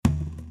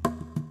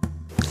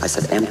I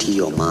said, empty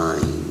your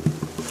mind.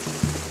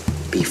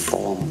 Be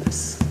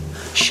formless,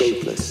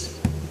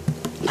 shapeless,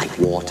 like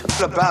water.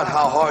 It's about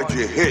how hard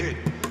you hit.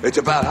 It's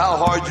about how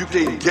hard you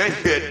can get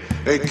hit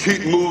and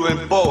keep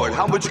moving forward.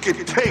 How much you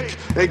can take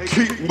and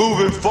keep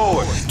moving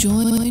forward.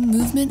 Join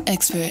movement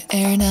expert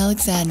Aaron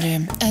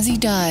Alexander as he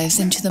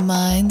dives into the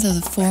minds of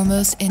the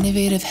foremost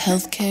innovative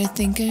healthcare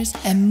thinkers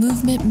and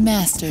movement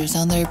masters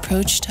on their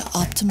approach to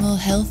optimal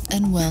health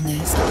and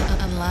wellness.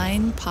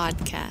 Align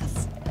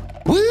Podcast.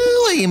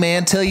 Woo,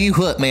 man, tell you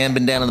what, man,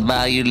 been down in the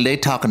bayou today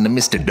talking to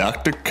Mr.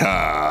 Dr.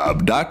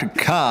 Cobb. Dr.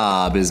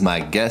 Cobb is my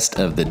guest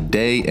of the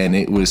day, and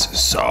it was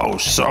so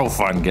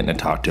fun getting to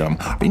talk to him.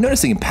 Are you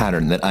noticing a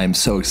pattern that I'm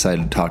so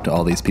excited to talk to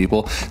all these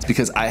people? It's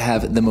because I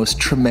have the most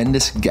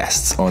tremendous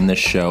guests on this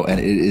show, and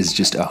it is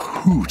just a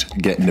hoot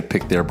getting to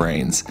pick their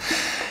brains.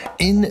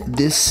 In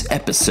this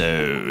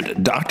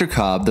episode, Dr.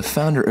 Cobb, the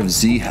founder of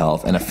Z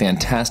Health and a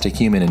fantastic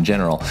human in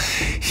general,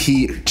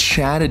 he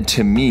chatted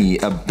to me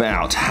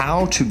about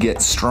how to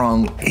get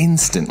strong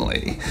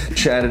instantly,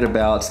 chatted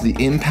about the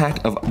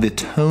impact of the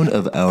tone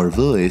of our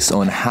voice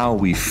on how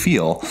we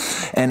feel,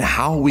 and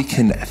how we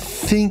can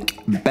think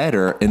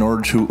better in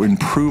order to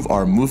improve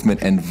our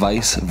movement and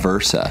vice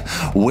versa.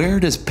 Where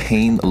does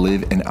pain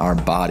live in our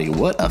body?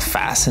 What a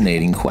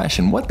fascinating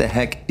question. What the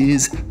heck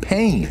is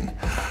pain?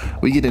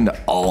 We get into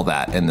all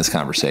that in this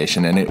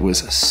conversation, and it was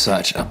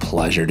such a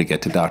pleasure to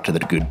get to talk to the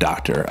good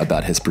doctor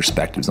about his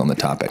perspectives on the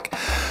topic.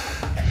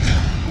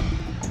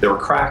 There were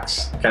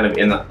cracks kind of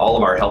in all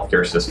of our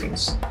healthcare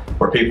systems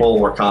where people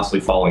were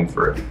constantly falling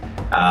through.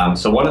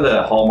 So one of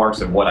the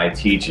hallmarks of what I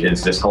teach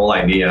is this whole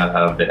idea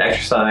of that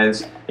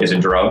exercise is a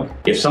drug.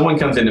 If someone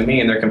comes into me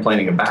and they're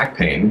complaining of back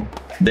pain,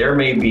 there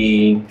may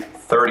be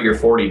 30 or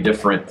 40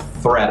 different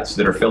threats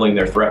that are filling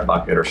their threat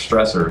bucket or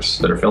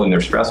stressors that are filling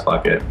their stress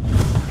bucket.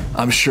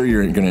 I'm sure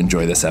you're going to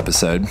enjoy this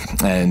episode,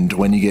 and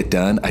when you get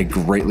done, I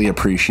greatly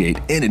appreciate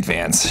in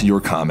advance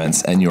your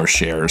comments and your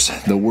shares.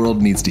 The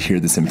world needs to hear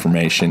this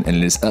information, and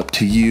it is up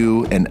to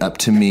you and up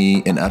to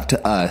me and up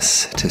to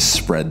us to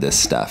spread this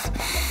stuff.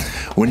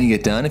 When you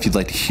get done, if you'd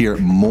like to hear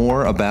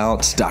more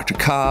about Dr.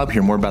 Cobb,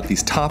 hear more about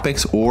these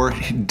topics, or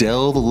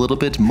delve a little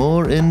bit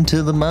more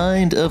into the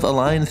mind of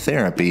Align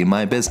Therapy,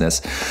 my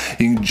business,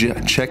 you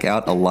can check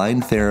out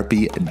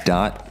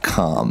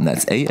aligntherapy.com.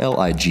 That's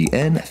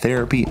ALIGN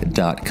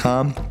therapy.com.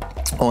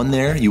 On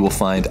there, you will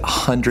find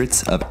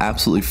hundreds of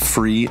absolutely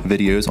free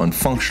videos on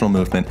functional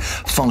movement,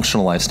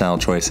 functional lifestyle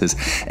choices,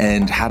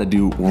 and how to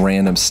do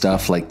random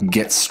stuff like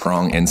get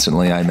strong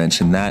instantly. I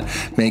mentioned that.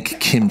 Make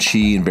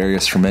kimchi and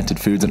various fermented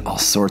foods and all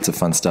sorts of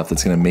fun stuff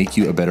that's going to make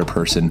you a better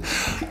person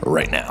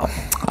right now.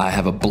 I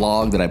have a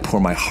blog that I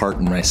pour my heart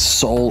and my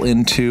soul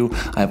into.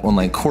 I have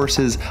online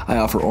courses. I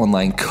offer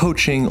online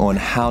coaching on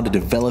how to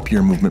develop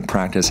your movement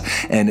practice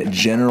and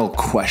general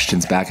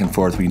questions back and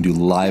forth. We can do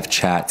live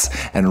chats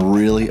and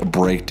really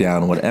break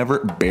down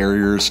whatever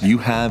barriers you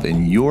have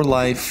in your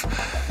life,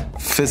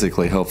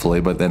 physically, hopefully,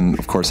 but then,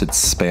 of course, it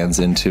spans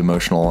into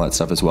emotional, all that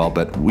stuff as well.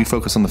 But we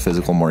focus on the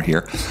physical more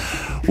here.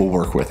 We'll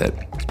work with it.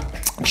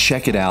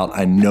 Check it out.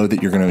 I know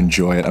that you're going to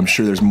enjoy it. I'm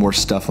sure there's more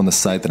stuff on the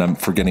site that I'm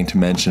forgetting to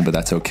mention, but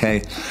that's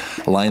okay.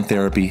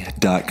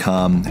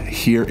 AlignTherapy.com.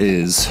 Here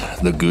is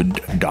the good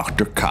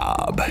Dr.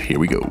 Cobb. Here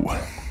we go.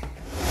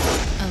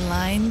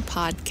 Align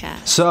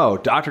Podcast. So,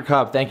 Dr.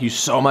 Cobb, thank you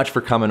so much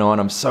for coming on.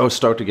 I'm so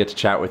stoked to get to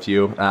chat with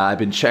you. I've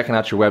been checking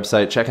out your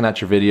website, checking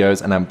out your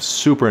videos, and I'm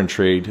super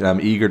intrigued, and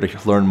I'm eager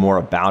to learn more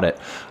about it.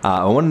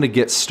 I wanted to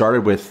get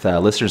started with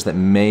listeners that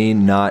may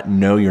not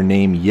know your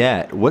name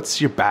yet.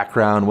 What's your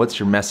background? What's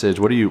your message?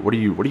 What are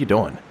you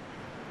doing?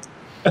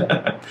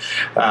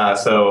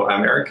 So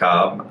I'm Eric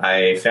Cobb.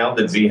 I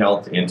founded Z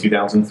Health in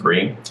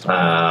 2003.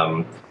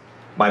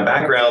 My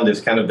background is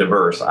kind of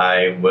diverse.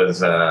 I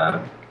was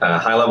a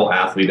high-level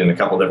athlete in a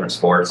couple different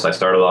sports. I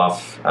started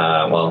off,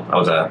 I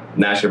was a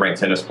nationally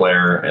ranked tennis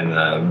player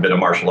and been a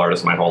martial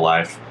artist my whole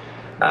life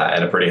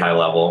at a pretty high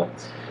level.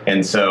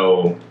 And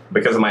so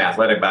because of my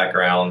athletic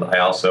background, I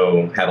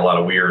also had a lot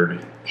of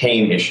weird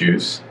pain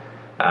issues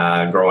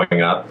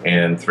growing up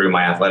and through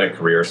my athletic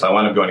career. So I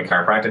wound up going to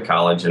chiropractic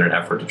college in an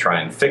effort to try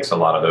and fix a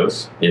lot of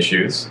those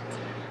issues.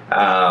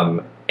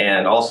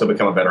 And also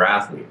become a better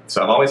athlete.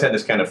 So I've always had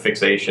this kind of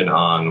fixation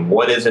on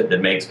what is it that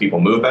makes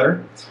people move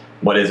better?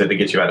 What is it that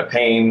gets you out of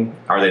pain?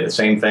 Are they the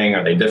same thing?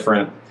 Are they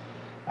different?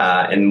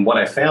 And what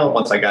I found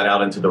once I got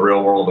out into the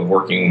real world of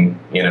working,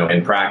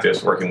 in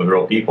practice, working with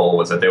real people,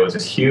 was that there was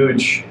this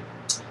huge,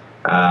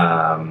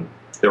 there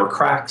were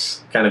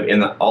cracks kind of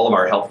in all of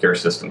our healthcare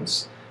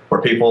systems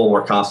where people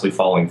were constantly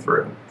falling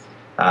through.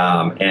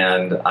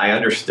 And I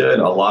understood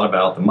a lot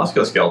about the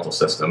musculoskeletal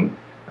system.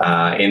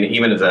 And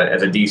even as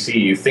a DC,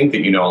 you think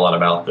that you know a lot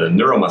about the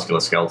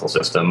neuromusculoskeletal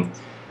system,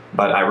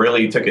 but I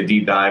really took a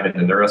deep dive into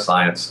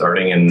neuroscience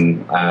starting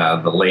in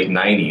the late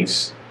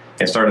 90s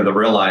and started to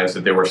realize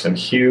that there were some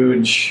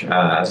huge, as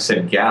I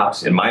said,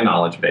 gaps in my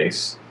knowledge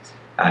base.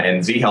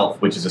 And Z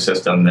Health, which is a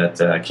system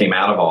that came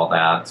out of all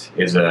that,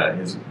 is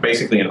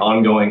basically an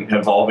ongoing,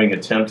 evolving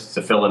attempt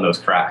to fill in those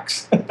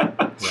cracks.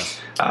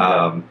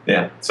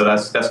 So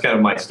that's kind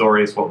of my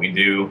story. Is what we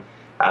do.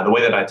 The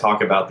way that I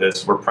talk about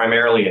this, we're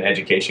primarily an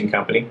education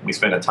company. We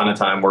spend a ton of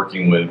time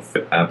working with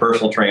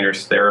personal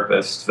trainers,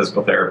 therapists,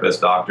 physical therapists,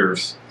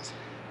 doctors.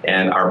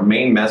 And our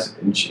main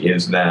message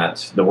is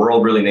that the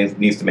world really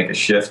needs to make a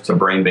shift to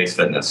brain-based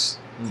fitness.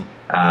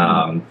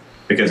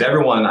 Because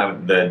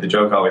everyone, the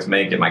joke I always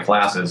make in my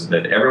classes is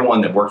that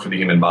everyone that works with the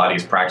human body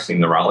is practicing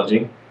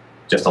neurology.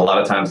 Just a lot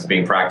of times it's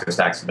being practiced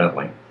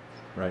accidentally.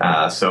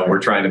 Right. So we're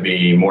trying to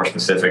be more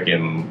specific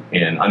in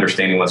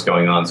understanding what's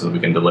going on so that we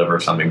can deliver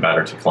something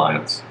better to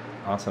clients.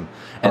 Awesome.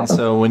 And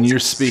so when you're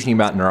speaking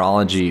about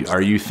neurology,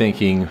 are you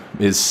thinking,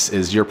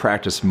 is your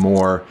practice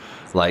more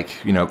like,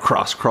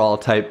 cross crawl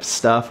type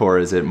stuff, or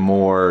is it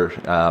more,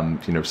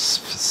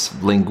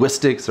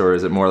 linguistics, or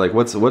is it more like,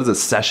 what does a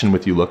session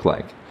with you look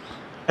like?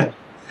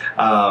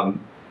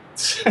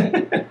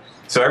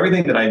 So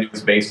everything that I do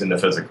is based in the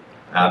physical,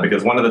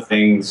 because one of the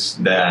things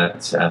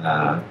that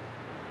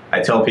I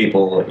tell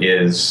people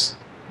is,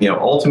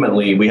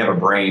 ultimately we have a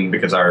brain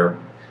because the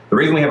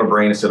reason we have a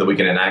brain is so that we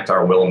can enact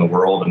our will in the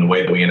world, and the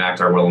way that we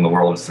enact our will in the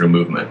world is through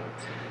movement.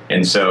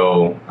 And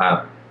so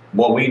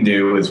what we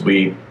do is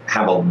we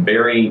have a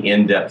very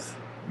in-depth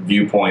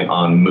viewpoint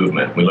on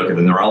movement. We look at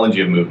the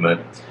neurology of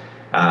movement.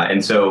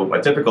 And so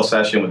a typical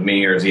session with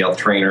me or as a health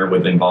trainer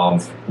would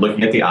involve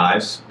looking at the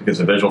eyes, because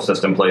the visual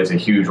system plays a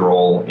huge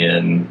role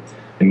in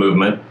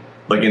movement.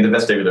 Looking at the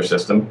vestibular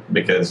system,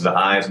 because the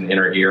eyes and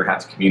inner ear have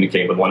to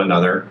communicate with one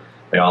another.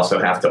 They also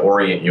have to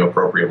orient you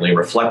appropriately,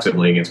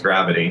 reflexively against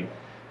gravity.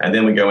 And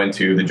then we go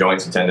into the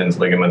joints, tendons,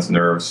 ligaments,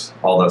 nerves,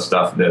 all those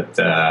stuff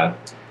that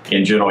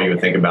in general you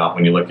would think about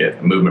when you look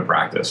at movement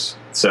practice.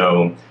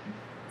 So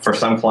for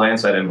some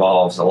clients, that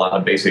involves a lot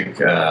of basic,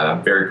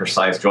 very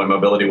precise joint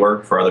mobility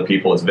work. For other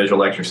people, it's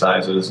visual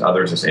exercises.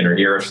 Others, it's inner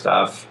ear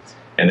stuff.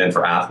 And then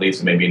for athletes,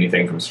 it may be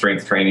anything from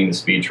strength training to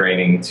speed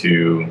training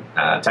to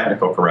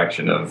technical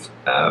correction of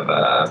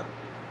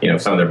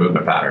some of their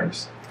movement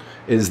patterns.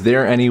 Is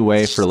there any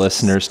way for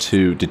listeners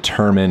to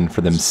determine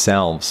for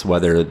themselves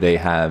whether they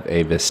have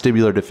a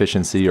vestibular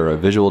deficiency or a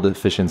visual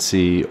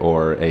deficiency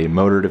or a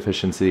motor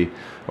deficiency,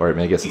 or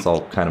I guess it's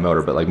all kind of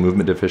motor, but like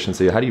movement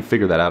deficiency? How do you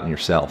figure that out in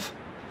yourself?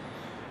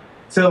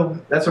 So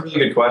that's a really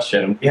good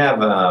question. We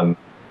have,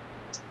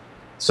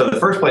 so the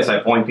first place I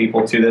point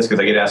people to this, because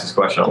I get asked this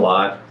question a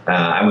lot,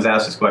 I was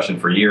asked this question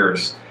for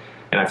years,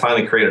 and I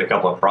finally created a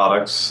couple of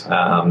products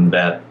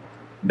that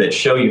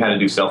show you how to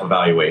do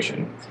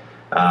self-evaluation.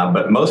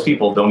 But most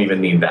people don't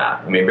even need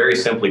that. I mean, very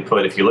simply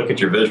put, if you look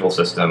at your visual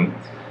system,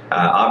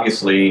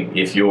 obviously,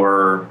 if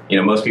you're,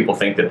 most people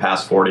think that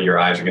past 40, your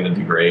eyes are going to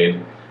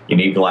degrade. You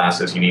need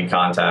glasses, you need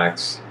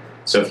contacts.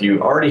 So if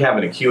you already have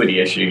an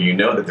acuity issue, you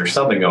know that there's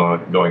something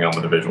going on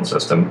with the visual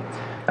system.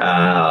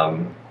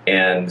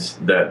 And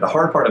the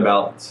hard part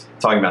about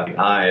talking about the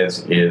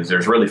eyes is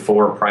there's really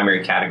four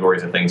primary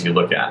categories of things you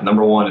look at.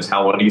 Number one is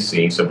how well do you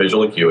see, so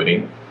visual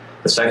acuity.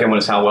 The second one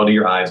is how well do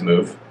your eyes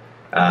move.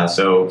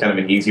 So kind of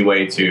an easy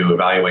way to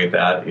evaluate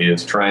that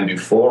is try and do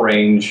full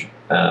range,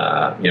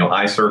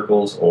 eye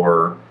circles,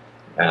 or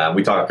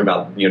we talk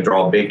about,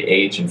 draw a big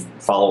H and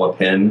follow a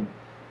pin.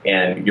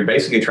 And you're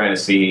basically trying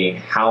to see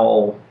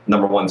how,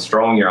 number one,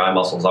 strong your eye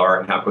muscles are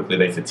and how quickly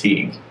they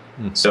fatigue.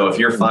 So if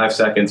you're 5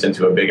 seconds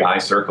into a big eye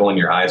circle and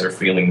your eyes are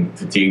feeling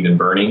fatigued and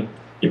burning,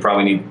 you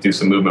probably need to do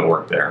some movement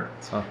work there.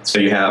 So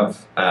you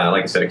have,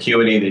 like I said,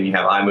 acuity, then you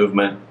have eye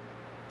movement.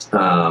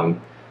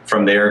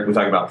 From there, we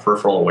talk about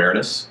peripheral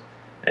awareness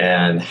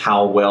and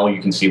how well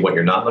you can see what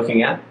you're not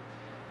looking at.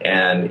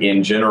 And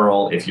in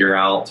general, if you're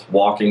out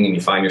walking and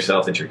you find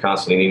yourself that you're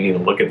constantly needing to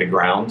look at the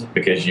ground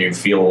because you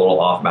feel a little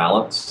off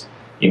balance,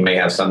 you may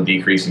have some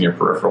decrease in your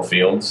peripheral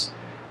fields.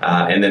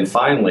 And then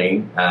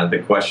finally,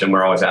 the question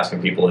we're always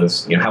asking people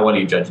is, how well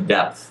do you judge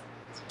depth?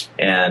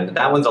 And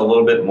that one's a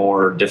little bit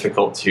more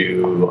difficult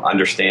to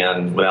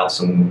understand without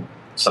some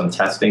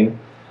testing.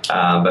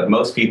 But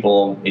most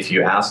people, if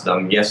you ask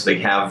them, yes, they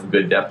have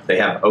good depth, they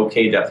have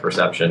okay depth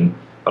perception,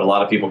 but a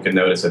lot of people can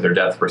notice that their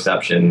depth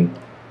perception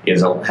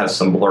has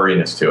some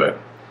blurriness to it.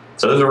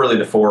 So those are really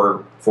the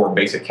four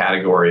basic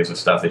categories of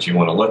stuff that you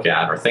want to look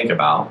at or think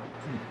about.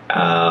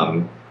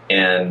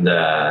 And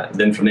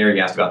then from there,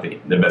 you asked about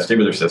the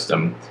vestibular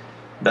system.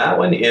 That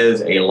one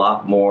is a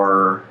lot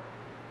more,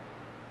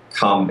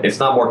 it's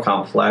not more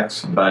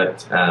complex,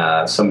 but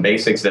some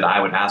basics that I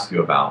would ask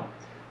you about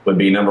would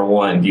be, number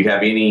one, do you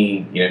have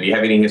any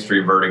history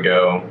of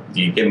vertigo?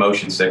 Do you get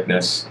motion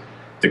sickness?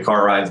 Do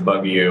car rides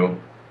bug you?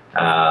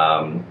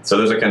 So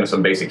those are kind of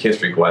some basic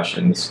history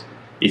questions.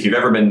 If you've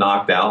ever been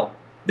knocked out,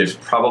 there's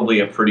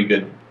probably a pretty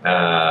good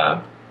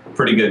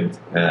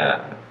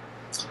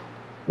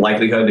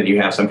likelihood that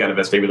you have some kind of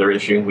vestibular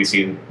issue.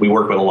 We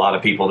work with a lot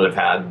of people that have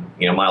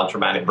had, mild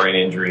traumatic brain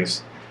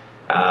injuries.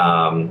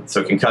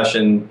 So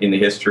concussion in the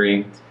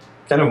history,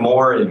 kind of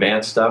more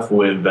advanced stuff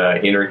with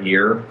inner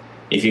ear.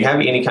 If you have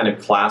any kind of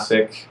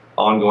classic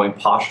ongoing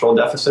postural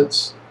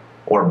deficits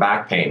or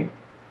back pain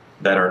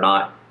that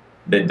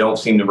don't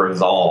seem to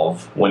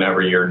resolve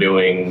whenever you're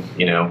doing,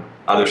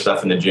 other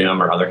stuff in the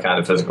gym or other kind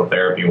of physical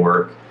therapy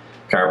work,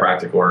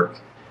 chiropractic work,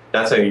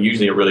 that's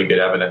usually a really good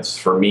evidence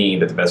for me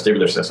that the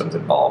vestibular system's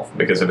involved,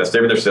 because the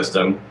vestibular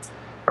system,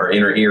 our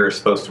inner ear, is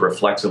supposed to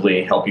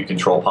reflexively help you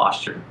control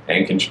posture.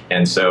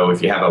 And so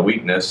if you have a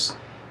weakness,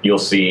 you'll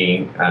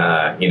see,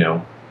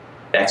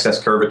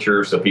 excess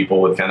curvature, so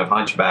people with kind of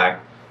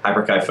hunchback,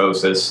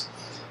 hyperkyphosis.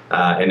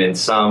 And in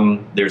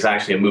some, there's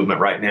actually a movement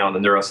right now in the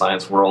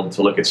neuroscience world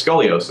to look at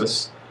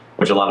scoliosis,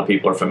 which a lot of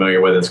people are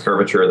familiar with as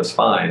curvature of the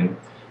spine,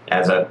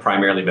 as a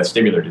primarily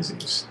vestibular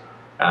disease.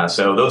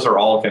 So those are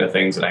all kind of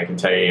things that I can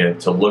tell you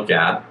to look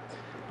at.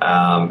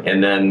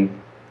 And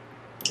then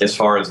as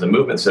far as the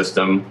movement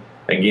system,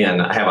 again,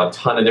 I have a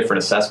ton of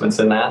different assessments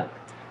in that.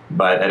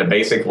 But at a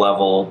basic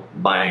level,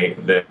 what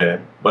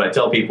I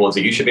tell people is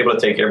that you should be able to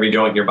take every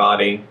joint in your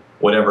body,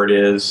 whatever it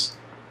is,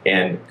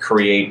 and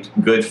create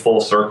good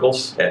full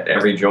circles at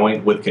every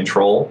joint with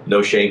control,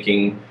 no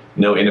shaking,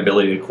 no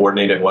inability to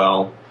coordinate it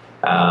well.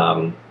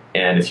 And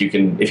if you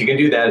can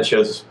do that, it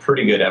shows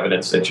pretty good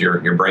evidence that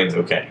your brain's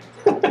okay.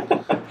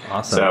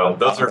 Awesome. So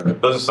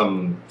those are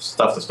some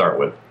stuff to start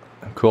with.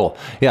 Cool.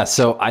 Yeah.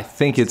 So I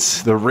think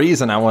it's the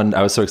reason I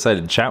was so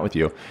excited to chat with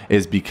you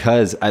is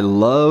because I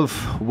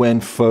love when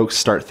folks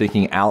start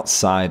thinking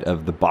outside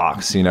of the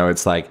box.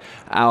 It's like,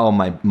 oh,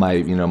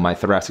 my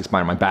thoracic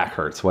spine, my back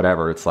hurts,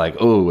 whatever. It's like,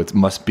 oh, it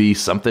must be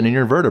something in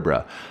your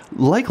vertebra.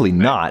 Likely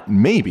not,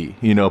 maybe,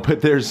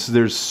 but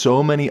there's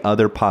so many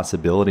other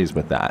possibilities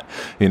with that,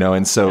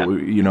 and so,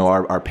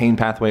 our pain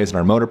pathways and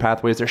our motor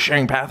pathways, they're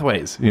sharing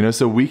pathways,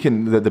 so we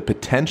can, the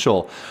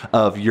potential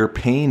of your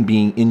pain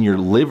being in your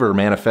liver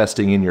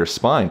manifesting in your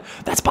spine,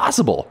 that's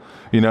possible.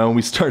 And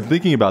we start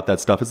thinking about that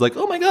stuff. It's like,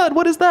 oh my God,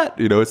 what is that?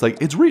 It's like,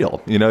 it's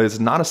real. It's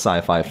not a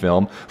sci-fi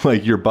film.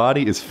 Like, your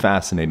body is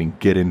fascinating.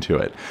 Get into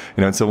it.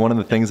 And so one of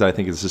the things that I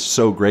think is just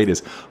so great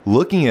is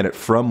looking at it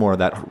from more of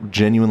that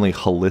genuinely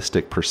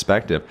holistic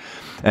perspective.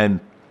 And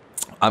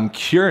I'm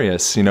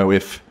curious,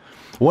 if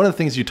one of the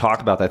things you talk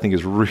about that I think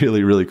is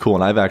really, really cool,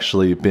 and I've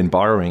actually been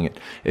borrowing it,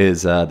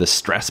 is the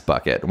stress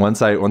bucket.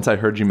 Once I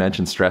heard you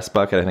mention stress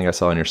bucket, I think I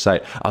saw on your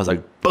site, I was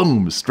like,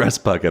 boom, stress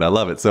bucket. I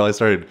love it. So I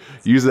started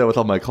using that with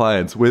all my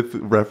clients, with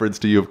reference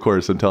to you, of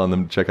course, and telling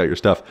them to check out your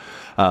stuff.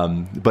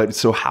 But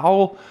so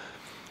how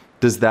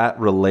does that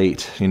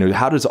relate?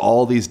 How does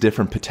all these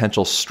different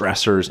potential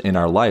stressors in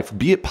our life,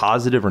 be it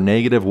positive or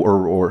negative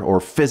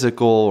or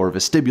physical or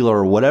vestibular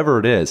or whatever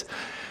it is,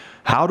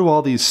 how do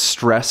all these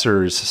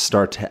stressors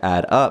start to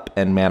add up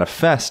and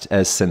manifest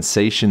as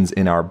sensations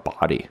in our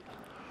body?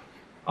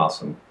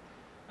 Awesome.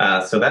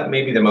 So that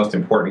may be the most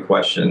important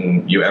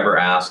question you ever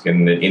ask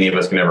and that any of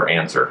us can ever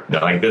answer.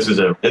 Like, this is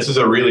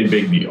a really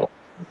big deal.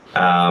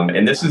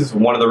 And this is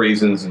one of the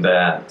reasons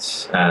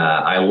that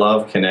I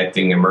love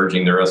connecting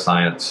emerging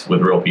neuroscience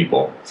with real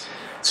people.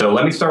 So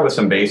let me start with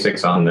some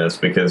basics on this,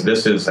 because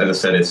this is, as I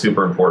said, it's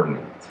super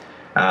important.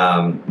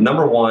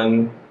 Number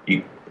one,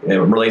 it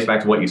relates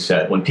back to what you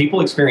said. When people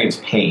experience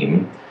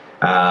pain,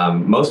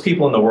 most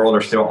people in the world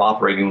are still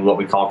operating with what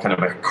we call kind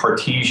of a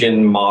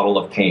Cartesian model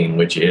of pain,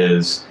 which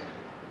is,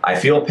 I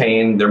feel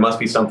pain, there must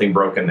be something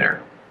broken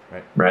there.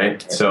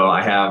 Right? So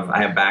I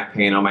have back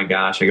pain. Oh my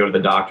gosh, I go to the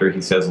doctor.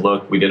 He says,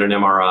 look, we did an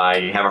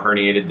MRI. You have a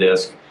herniated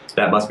disc.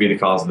 That must be the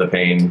cause of the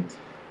pain.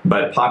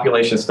 But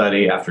population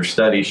study after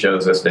study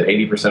shows us that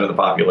 80% of the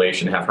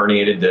population have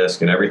herniated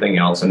disc and everything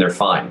else, and they're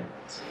fine.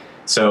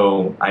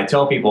 So I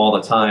tell people all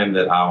the time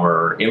that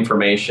our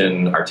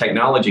information, our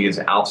technology has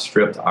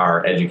outstripped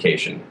our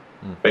education.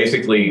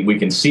 Basically, we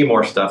can see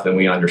more stuff than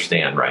we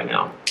understand right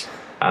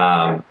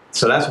now.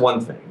 So that's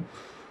one thing.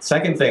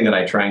 Second thing that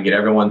I try and get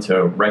everyone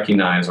to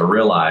recognize or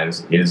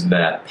realize is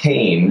that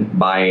pain,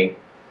 by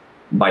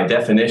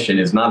definition,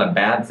 is not a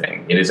bad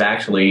thing. It is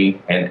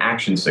actually an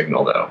action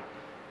signal, though.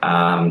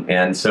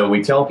 And so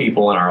we tell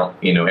people in our,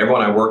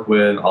 everyone I work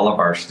with, all of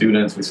our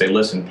students, we say,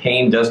 listen,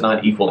 pain does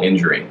not equal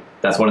injury.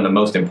 That's one of the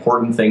most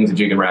important things that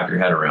you can wrap your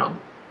head around.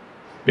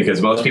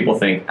 Because most people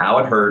think, ow,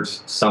 it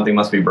hurts, something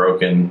must be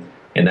broken,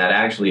 and that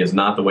actually is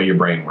not the way your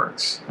brain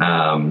works.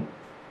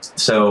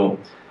 So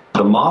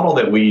the model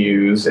that we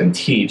use and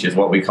teach is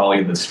what we call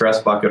either the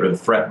stress bucket or the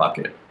threat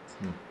bucket.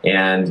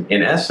 And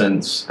in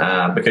essence,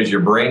 because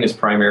your brain is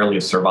primarily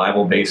a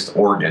survival-based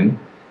organ,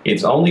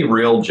 its only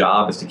real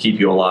job is to keep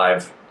you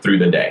alive through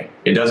the day.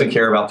 It doesn't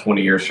care about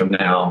 20 years from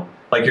now,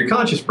 like your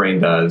conscious brain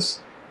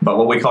does, but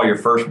what we call your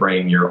first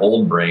brain, your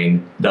old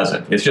brain,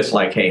 doesn't. It's just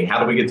like, hey, how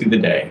do we get through the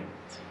day?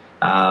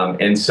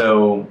 And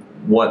so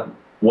what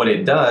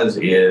it does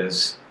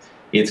is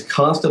it's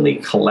constantly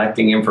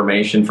collecting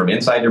information from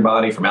inside your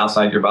body, from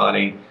outside your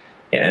body,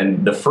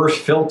 and the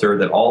first filter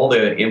that all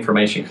the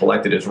information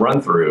collected is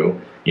run through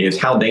is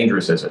how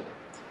dangerous is it?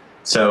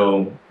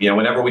 So,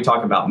 whenever we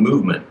talk about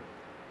movement,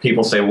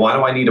 people say, why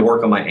do I need to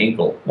work on my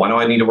ankle? Why do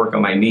I need to work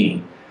on my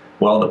knee?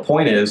 Well, the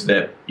point is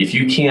that if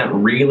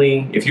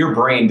your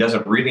brain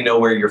doesn't really know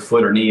where your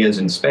foot or knee is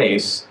in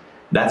space,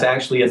 that's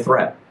actually a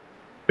threat,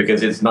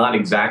 because it's not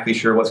exactly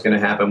sure what's going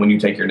to happen when you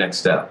take your next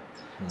step.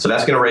 So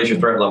that's going to raise your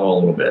threat level a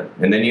little bit.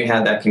 And then you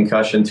had that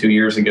concussion 2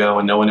 years ago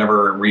and no one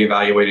ever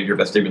reevaluated your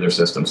vestibular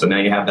system. So now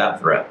you have that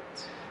threat.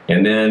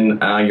 And then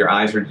your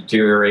eyes are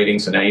deteriorating,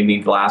 so now you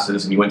need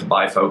glasses, and you went to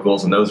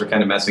bifocals, and those are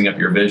kind of messing up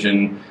your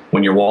vision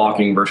when you're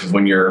walking versus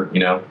when you're,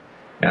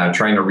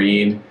 trying to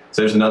read.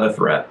 So there's another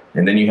threat.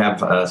 And then you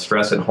have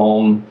stress at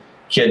home,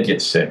 kid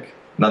gets sick,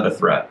 another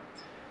threat.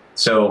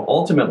 So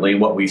ultimately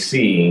what we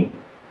see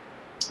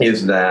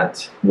is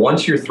that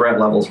once your threat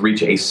levels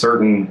reach a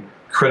certain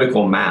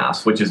critical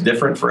mass, which is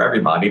different for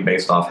everybody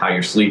based off how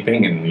you're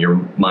sleeping and your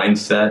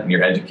mindset and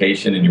your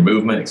education and your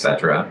movement,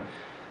 etc.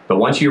 But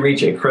once you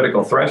reach a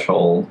critical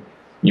threshold,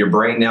 your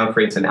brain now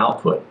creates an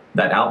output.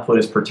 That output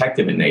is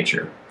protective in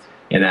nature.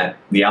 And that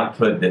the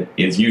output that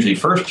is usually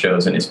first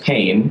chosen is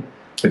pain,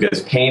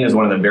 because pain is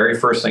one of the very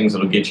first things that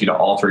will get you to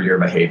alter your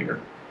behavior.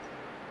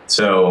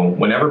 So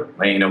whenever,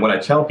 what I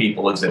tell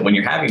people is that when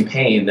you're having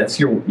pain, that's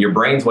your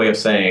brain's way of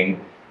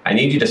saying, I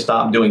need you to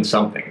stop doing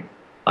something.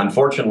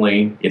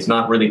 Unfortunately, it's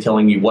not really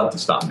telling you what to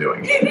stop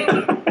doing.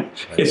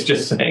 It's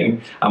just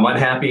saying, I'm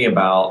unhappy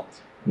about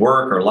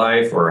work or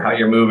life or how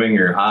you're moving,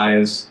 your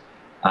eyes.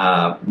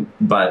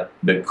 But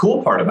the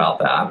cool part about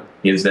that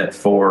is that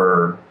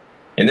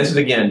and this is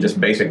again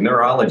just basic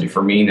neurology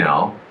for me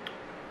now,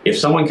 if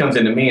someone comes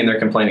into me and they're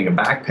complaining of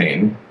back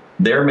pain,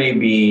 there may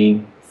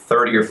be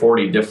 30 or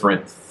 40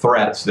 different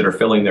threats that are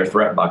filling their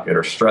threat bucket,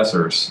 or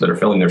stressors that are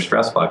filling their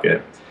stress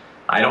bucket.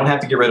 I don't have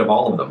to get rid of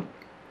all of them.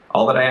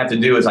 All that I have to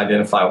do is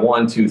identify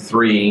 1, 2,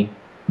 3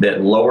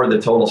 that lower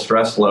the total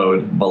stress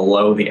load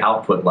below the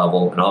output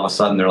level, and all of a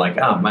sudden they're like,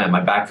 oh man,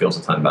 my back feels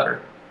a ton better.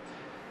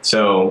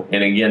 So,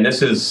 and again,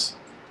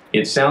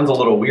 it sounds a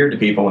little weird to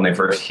people when they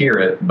first hear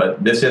it,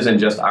 but this isn't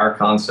just our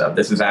concept.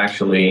 This is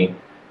actually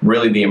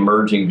really the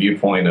emerging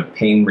viewpoint of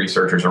pain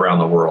researchers around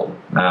the world.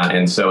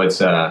 And so it's,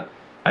 as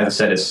I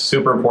said, it's a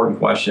super important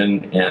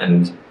question.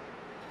 And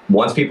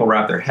once people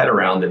wrap their head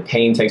around it,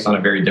 pain takes on a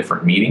very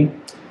different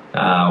meaning,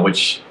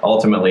 which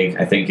ultimately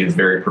I think is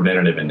very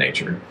preventative in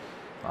nature.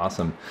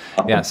 Awesome.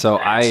 Yeah, so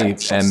I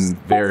am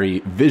very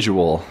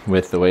visual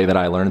with the way that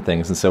I learn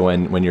things. And so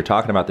when you're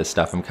talking about this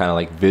stuff, I'm kind of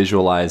like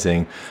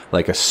visualizing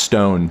like a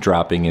stone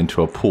dropping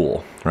into a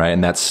pool, right?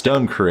 And that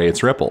stone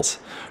creates ripples,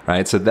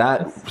 right? So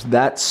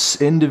that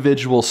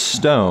individual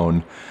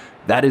stone,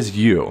 that is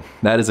you.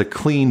 That is a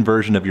clean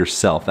version of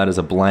yourself. That is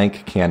a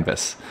blank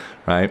canvas,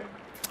 right?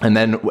 And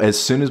then as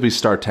soon as we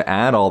start to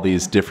add all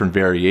these different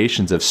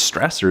variations of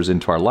stressors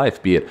into our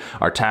life, be it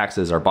our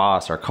taxes, our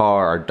boss, our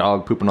car, our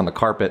dog pooping on the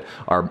carpet,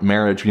 our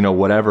marriage,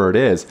 whatever it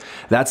is,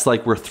 that's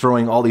like we're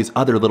throwing all these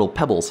other little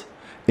pebbles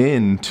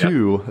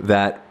into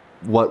that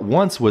what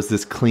once was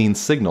this clean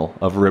signal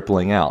of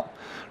rippling out.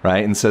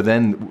 Right. And so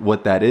then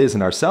what that is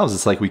in ourselves,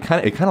 it's like it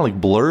kind of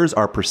like blurs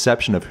our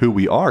perception of who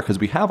we are, because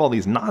we have all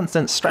these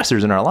nonsense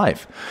stressors in our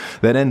life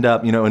that end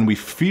up, and we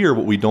fear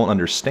what we don't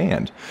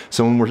understand.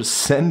 So when we're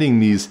sending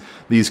these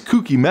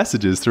kooky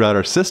messages throughout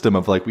our system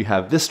of like, we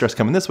have this stress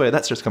coming this way,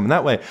 that stress coming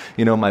that way,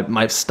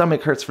 my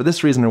stomach hurts for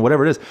this reason or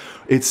whatever it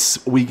is,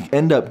 we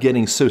end up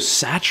getting so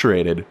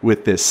saturated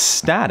with this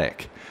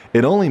static.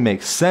 It only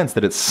makes sense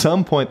that at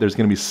some point there's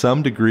going to be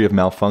some degree of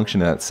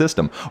malfunction in that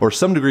system, or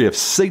some degree of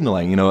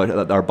signaling.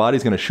 Our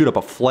body's going to shoot up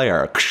a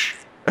flare.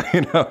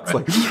 It's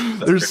like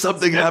there's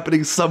something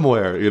happening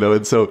somewhere.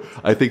 And so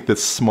I think the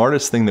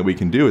smartest thing that we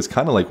can do is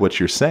kind of like what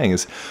you're saying,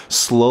 is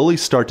slowly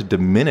start to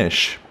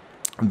diminish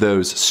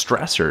those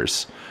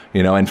stressors.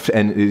 And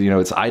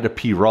it's Ida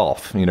P.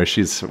 Rolf.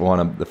 She's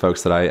one of the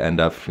folks that I end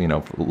up,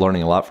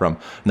 learning a lot from,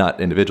 not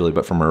individually,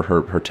 but from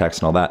her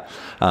text and all that.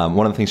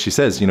 One of the things she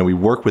says, we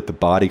work with the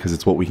body because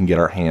it's what we can get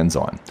our hands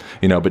on,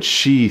 but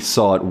she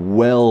saw it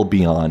well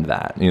beyond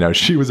that.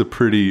 She was a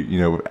pretty,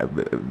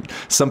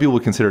 some people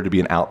would consider her to be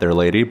an out there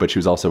lady, but she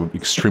was also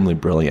extremely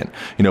brilliant,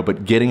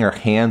 but getting her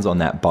hands on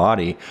that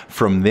body,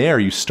 from there,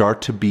 you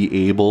start to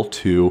be able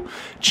to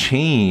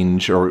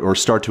change or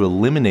start to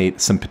eliminate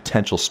some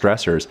potential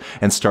stressors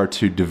and start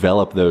to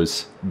develop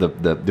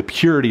the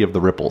purity of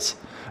the ripples.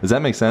 Does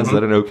that make sense? Mm-hmm.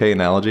 Is that an okay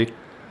analogy?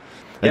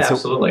 Yeah,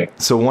 absolutely.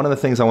 So one of the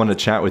things I wanted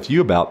to chat with you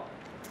about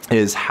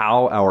is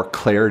how our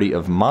clarity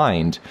of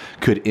mind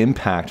could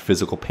impact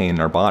physical pain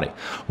in our body.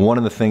 One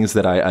of the things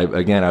that I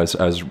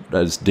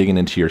was digging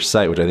into your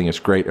site, which I think is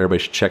great.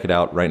 Everybody should check it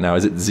out right now.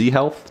 Is it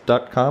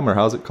zhealth.com, or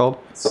how's it called?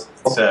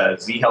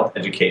 It's Z Health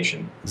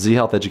Education.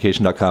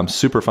 zhealtheducation.com.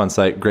 Super fun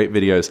site, great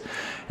videos.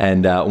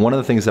 And one of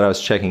the things that I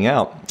was checking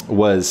out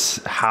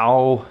was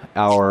how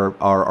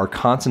our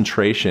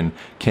concentration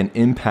can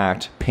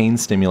impact pain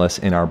stimulus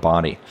in our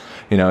body.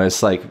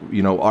 It's like,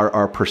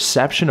 our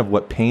perception of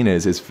what pain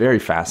is very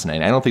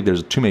fascinating. I don't think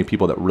there's too many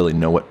people that really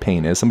know what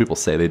pain is. Some people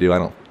say they do. I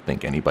don't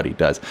think anybody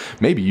does.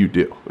 Maybe you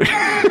do.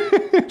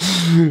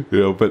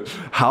 But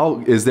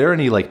is there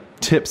any like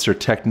tips or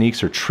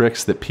techniques or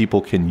tricks that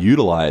people can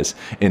utilize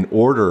in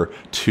order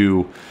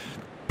to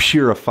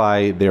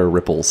purify their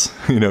ripples,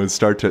 and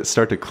start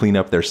to clean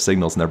up their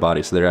signals in their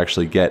body, so they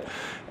actually get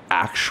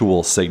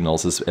actual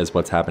signals as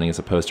what's happening, as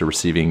opposed to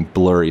receiving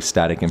blurry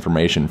static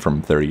information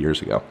from 30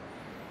 years ago?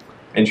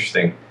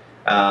 Interesting.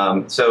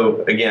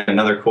 So again,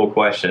 another cool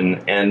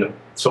question. And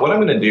so what I'm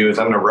going to do is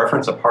I'm going to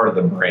reference a part of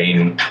the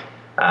brain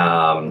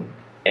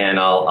and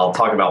I'll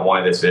talk about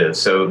why this is.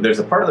 So there's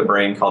a part of the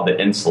brain called the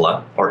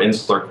insula, or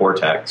insular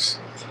cortex.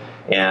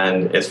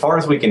 And as far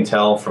as we can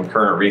tell from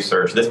current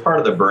research, this part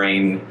of the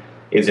brain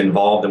is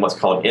involved in what's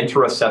called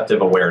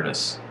interoceptive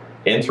awareness.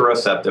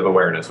 Interoceptive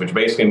awareness, which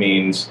basically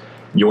means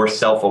your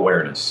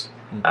self-awareness.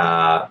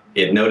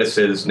 It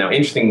notices, now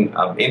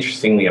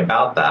interestingly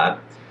about that,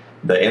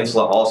 the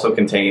insula also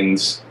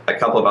contains a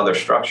couple of other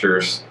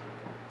structures.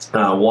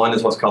 One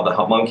is what's called the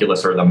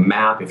homunculus, or the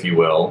map, if you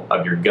will,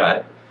 of your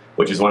gut,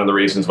 which is one of the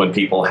reasons when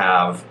people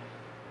have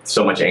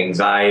so much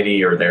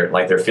anxiety, or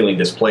they're feeling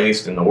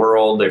displaced in the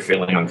world, they're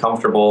feeling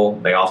uncomfortable,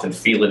 they often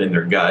feel it in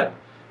their gut.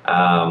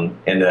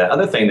 And the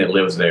other thing that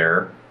lives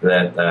there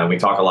that we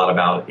talk a lot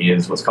about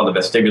is what's called the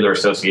vestibular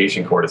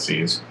association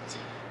cortices,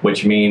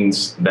 which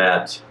means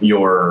that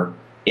your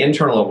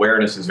internal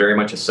awareness is very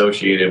much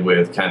associated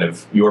with kind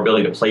of your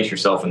ability to place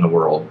yourself in the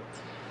world.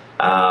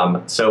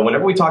 So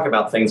whenever we talk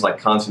about things like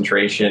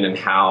concentration and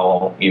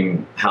how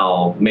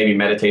maybe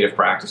meditative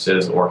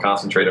practices or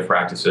concentrative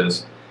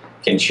practices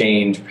can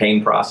change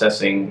pain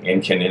processing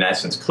and can, in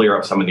essence, clear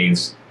up some of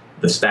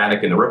the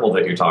static and the ripple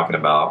that you're talking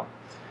about,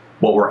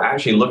 what we're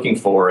actually looking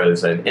for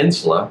is an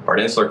insula, or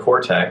an insular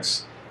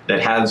cortex, that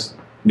has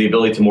the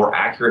ability to more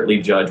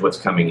accurately judge what's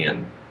coming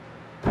in.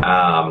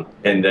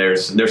 And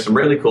there's some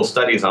really cool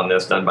studies on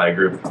this done by a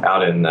group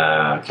out in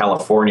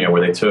California,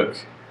 where they took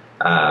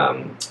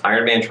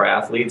Ironman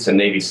triathletes and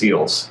Navy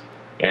SEALs,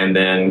 and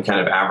then kind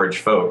of average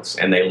folks,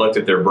 and they looked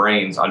at their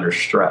brains under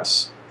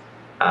stress.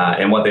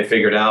 And what they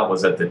figured out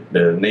was that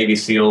the Navy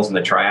SEALs and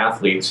the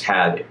triathletes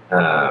had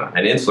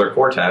an insular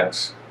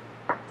cortex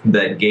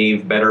that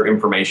gave better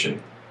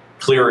information,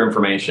 clearer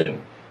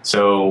information.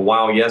 So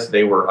while, yes,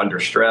 they were under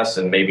stress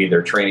and maybe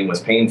their training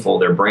was painful,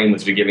 their brain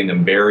was giving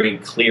them very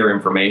clear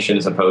information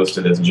as opposed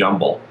to this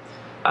jumble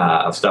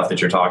of stuff that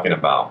you're talking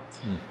about.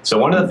 So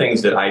one of the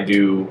things that I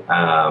do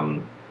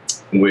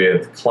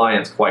with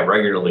clients quite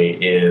regularly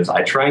is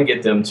I try and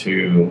get them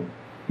to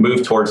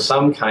move towards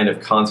some kind of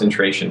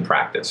concentration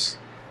practice.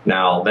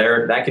 Now,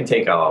 that can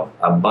take a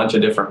bunch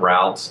of different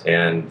routes,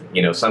 and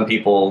some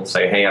people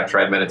say, hey, I've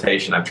tried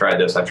meditation, I've tried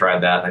this, I've tried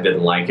that, I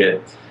didn't like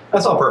it.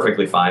 That's all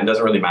perfectly fine,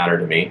 doesn't really matter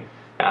to me,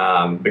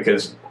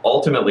 because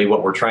ultimately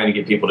what we're trying to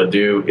get people to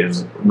do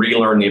is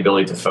relearn the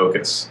ability to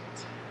focus.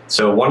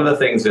 So one of the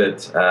things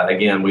that,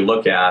 again, we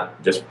look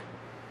at, just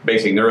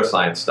basic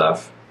neuroscience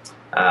stuff,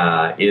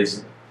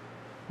 is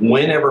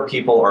whenever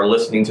people are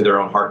listening to their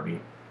own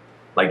heartbeat.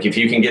 Like if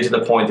you can get to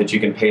the point that you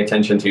can pay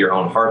attention to your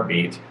own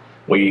heartbeat,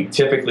 we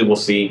typically will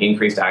see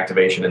increased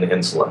activation in the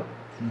insula.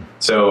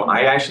 So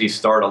I actually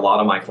start a lot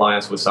of my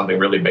clients with something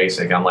really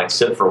basic. I'm like,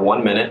 sit for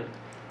 1 minute,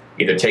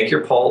 either take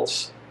your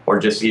pulse or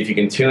just see if you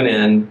can tune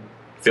in,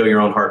 feel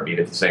your own heartbeat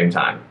at the same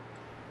time.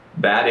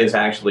 That is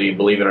actually,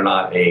 believe it or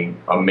not, an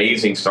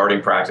amazing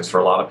starting practice for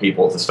a lot of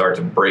people to start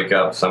to break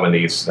up some of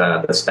these,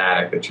 the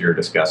static that you're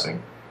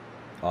discussing.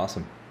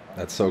 Awesome.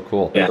 That's so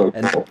cool. Yeah.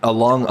 And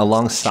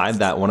alongside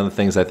that, one of the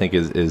things I think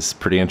is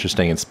pretty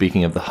interesting, and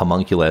speaking of the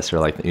homunculus, or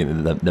like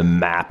the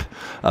map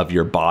of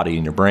your body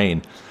and your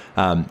brain,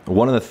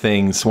 one of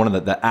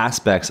the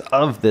aspects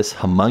of this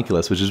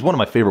homunculus, which is one of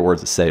my favorite words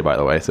to say, by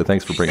the way, so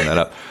thanks for bringing that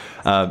up.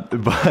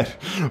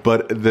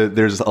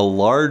 There's a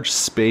large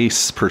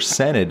space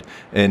presented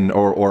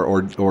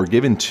or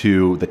given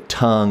to the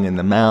tongue and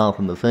the mouth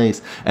and the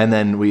face, and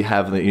then we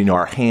have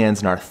our hands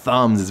and our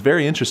thumbs. It's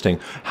very interesting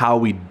how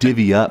we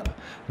divvy up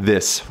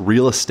this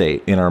real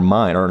estate in our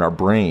mind or in our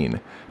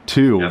brain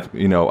to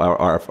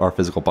our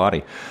physical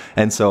body.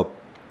 And so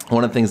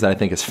one of the things that I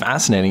think is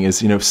fascinating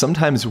is,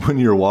 sometimes when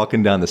you're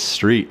walking down the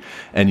street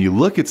and you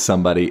look at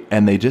somebody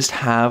and they just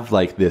have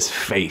like this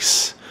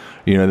face,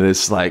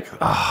 this like,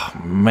 oh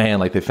man,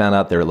 like they found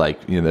out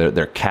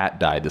their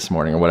cat died this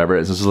morning or whatever.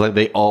 It's just like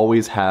they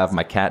always have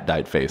my cat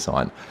died face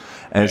on.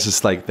 And it's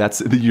just like,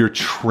 you're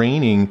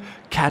training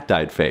cat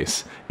died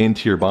face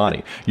into your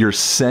body. You're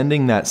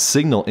sending that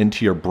signal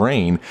into your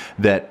brain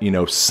that,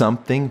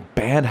 something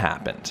bad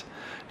happened.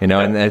 And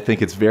I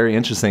think it's very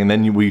interesting. And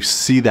then we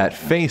see that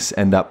face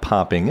end up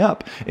popping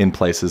up in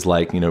places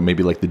like,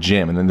 maybe like the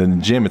gym. And then in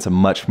the gym, it's a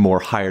much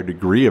more higher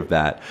degree of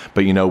that.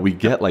 But, we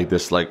get like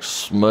this like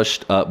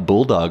smushed up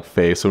bulldog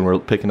face when we're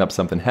picking up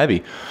something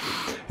heavy.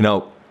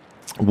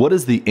 What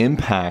is the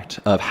impact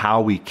of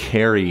how we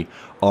carry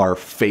our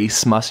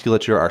face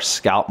musculature, our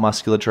scalp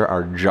musculature,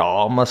 our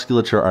jaw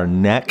musculature, our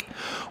neck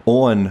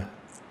on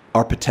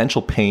our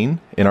potential pain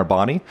in our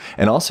body,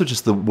 and also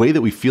just the way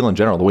that we feel in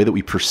general, the way that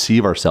we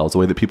perceive ourselves, the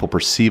way that people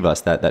perceive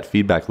us, that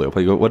feedback loop?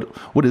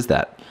 What is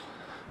that?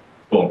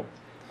 Cool.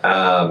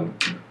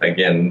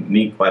 Again,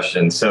 neat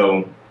question.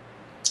 So,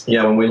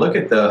 yeah, when we look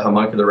at the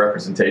homuncular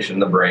representation in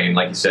the brain,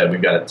 like you said,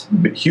 we've got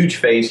a huge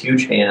face,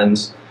 huge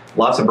hands,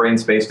 lots of brain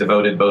space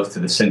devoted both to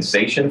the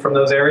sensation from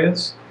those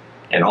areas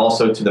and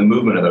also to the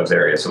movement of those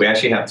areas. So we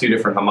actually have two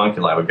different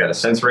homunculi. We've got a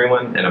sensory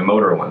one and a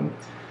motor one.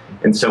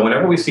 And so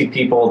whenever we see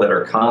people that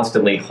are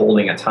constantly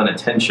holding a ton of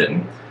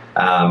tension,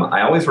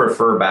 I always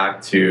refer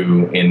back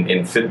to,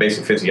 in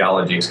basic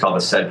physiology, it's called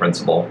the SAID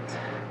principle,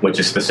 which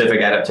is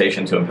specific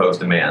adaptation to imposed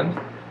demand.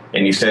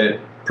 And you said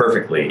it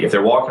perfectly. If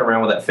they're walking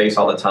around with that face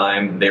all the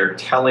time, they're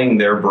telling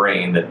their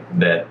brain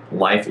that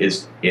life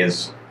is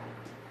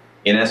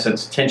in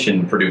essence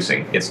tension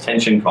producing. It's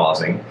tension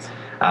causing.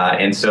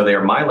 And so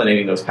they're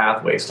myelinating those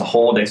pathways to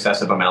hold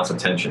excessive amounts of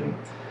tension.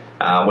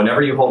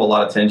 Whenever you hold a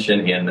lot of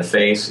tension in the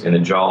face, in the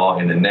jaw,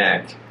 in the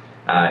neck,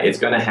 it's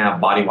going to have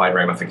body-wide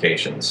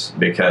ramifications,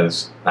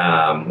 because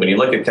when you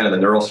look at kind of the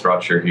neural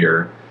structure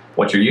here,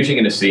 what you're usually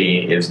going to see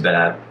is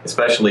that,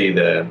 especially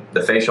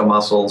the facial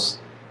muscles,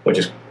 which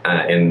is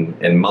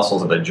in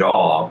muscles of the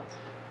jaw,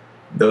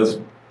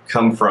 those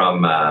come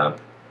from, I'll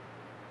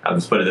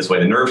just put it this way,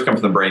 the nerves come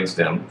from the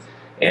brainstem,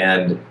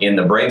 and in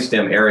the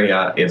brainstem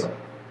area is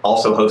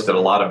also hosted a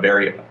lot of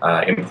very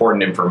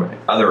important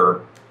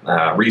other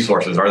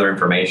resources or other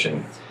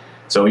information.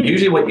 So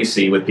usually what you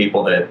see with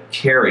people that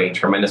carry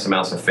tremendous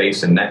amounts of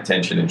face and neck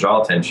tension and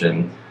jaw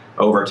tension,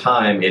 over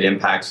time it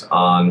impacts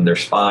on their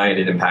spine,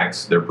 it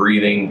impacts their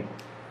breathing.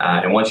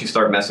 And once you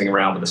start messing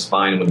around with the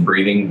spine and with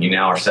breathing, you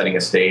now are setting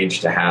a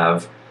stage to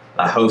have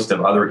a host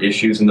of other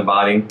issues in the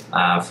body,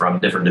 from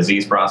different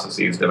disease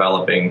processes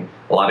developing,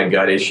 a lot of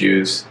gut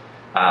issues.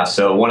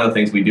 So one of the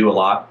things we do a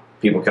lot,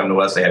 people come to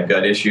us, they have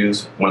gut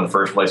issues. One of the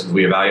first places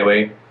we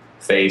evaluate,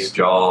 face,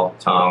 jaw,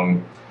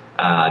 tongue,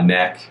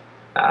 neck,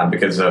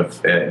 because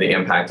of the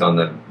impact on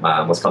the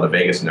what's called the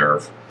vagus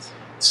nerve.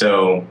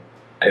 So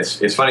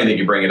it's funny that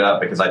you bring it up,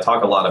 because I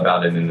talk a lot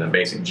about it in the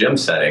basic gym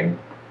setting.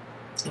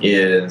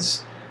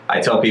 Is I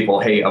tell people,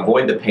 hey,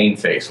 avoid the pain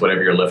face,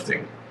 whatever you're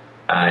lifting.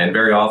 And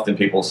very often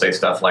people say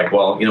stuff like,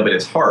 well, but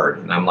it's hard.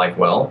 And I'm like,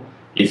 well,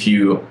 if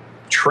you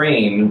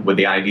train with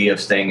the idea of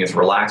staying as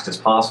relaxed as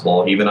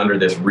possible, even under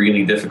this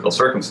really difficult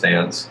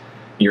circumstance,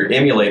 you're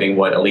emulating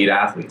what elite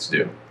athletes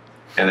do.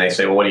 And they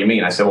say, well, what do you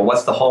mean? I say, well,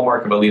 what's the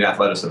hallmark of elite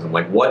athleticism?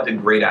 Like, what do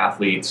great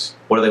athletes,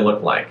 what do they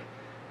look like?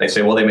 They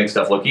say, well, they make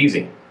stuff look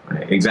easy.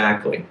 Right?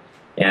 Exactly.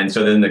 And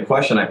so then the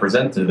question I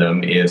present to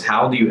them is,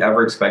 how do you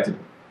ever expect it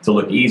to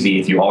look easy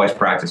if you always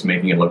practice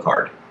making it look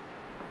hard?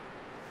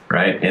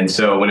 Right? And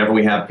so whenever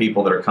we have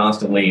people that are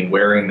constantly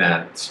wearing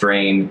that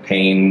strain,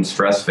 pain,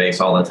 stress face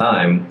all the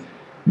time,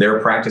 they're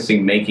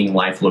practicing making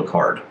life look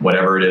hard,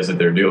 whatever it is that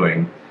they're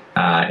doing.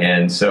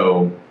 And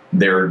so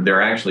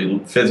they're actually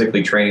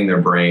physically training their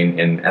brain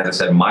and, as I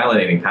said,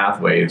 myelinating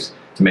pathways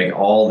to make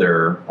all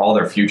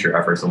their future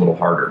efforts a little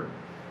harder.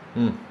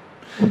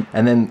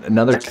 And then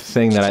another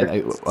thing that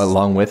I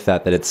along with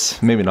that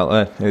it's maybe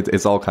not,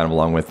 it's all kind of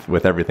along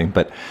with everything,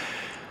 but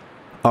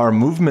our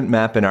movement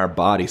map in our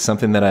body,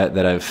 something that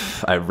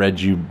I've read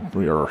you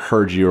or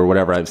heard you or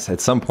whatever, at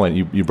some point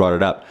you brought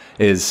it up,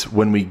 is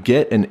when we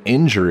get an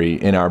injury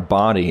in our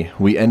body,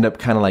 we end up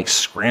kind of like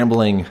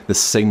scrambling the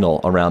signal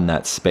around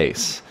that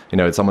space.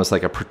 It's almost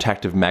like a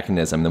protective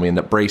mechanism. Then we end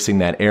up bracing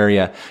that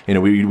area.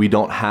 We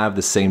don't have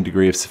the same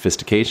degree of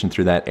sophistication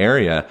through that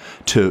area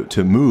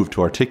to move,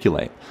 to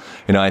articulate.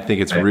 I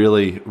think it's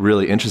really,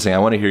 really interesting. I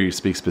want to hear you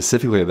speak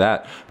specifically to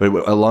that. But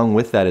along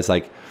with that is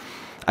like,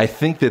 I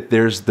think that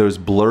there's those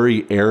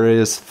blurry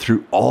areas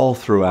all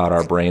throughout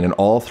our brain and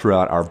all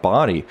throughout our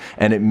body.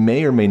 And it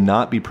may or may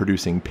not be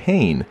producing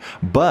pain,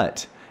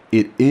 but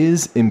it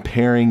is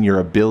impairing your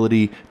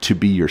ability to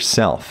be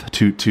yourself,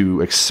 to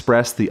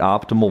express the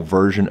optimal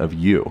version of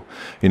you,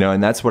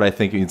 and that's what I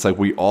think. It's like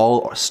we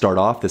all start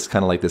off this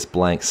kind of like this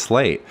blank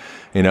slate,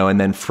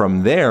 and then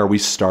from there we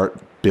start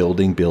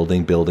building.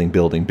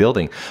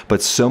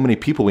 But so many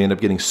people, we end up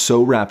getting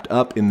so wrapped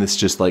up in this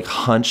just like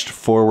hunched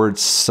forward,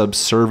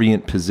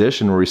 subservient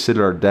position where we sit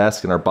at our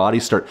desk and our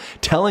bodies start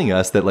telling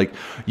us that like,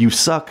 you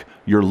suck,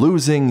 you're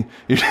losing,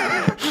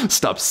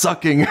 stop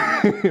sucking.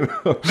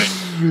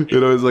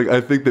 It's like,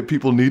 I think that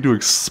people need to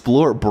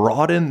explore,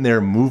 broaden their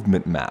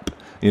movement map.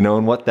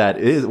 And what that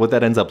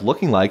ends up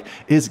looking like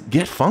is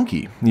get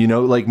funky,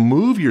 like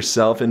move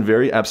yourself in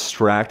very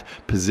abstract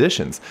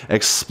positions,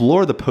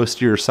 explore the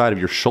posterior side of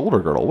your shoulder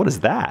girdle. What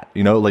is that?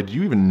 Like, do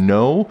you even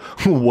know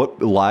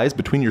what lies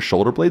between your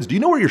shoulder blades? Do you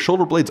know where your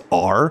shoulder blades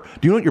are?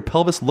 Do you know what your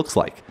pelvis looks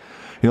like?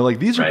 Like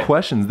these are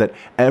questions that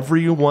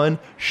everyone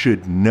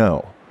should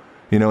know.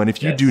 And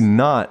if you do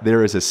not,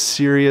 there is a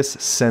serious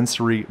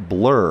sensory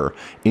blur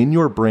in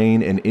your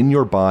brain and in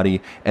your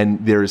body,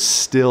 and there's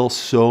still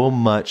so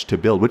much to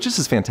build, which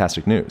is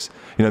fantastic news.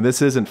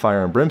 This isn't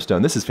fire and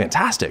brimstone. This is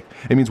fantastic.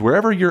 It means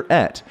wherever you're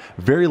at,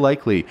 very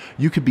likely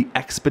you could be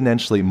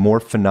exponentially more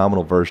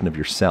phenomenal version of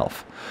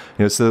yourself.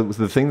 So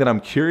the thing that I'm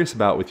curious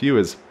about with you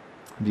is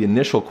the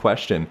initial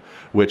question,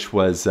 which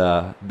was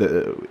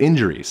the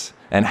injuries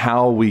and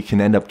how we can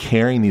end up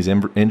carrying these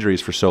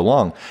injuries for so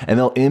long. And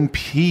they'll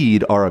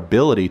impede our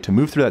ability to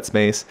move through that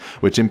space,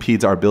 which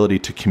impedes our ability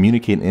to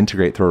communicate and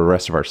integrate through the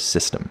rest of our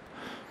system.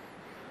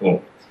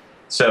 Cool.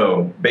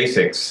 So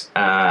basics,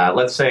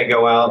 let's say I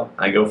go out,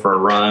 I go for a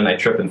run, I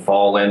trip and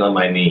fall, land on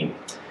my knee,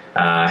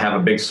 have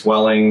a big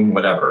swelling,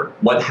 whatever.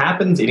 What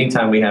happens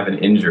anytime we have an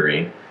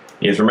injury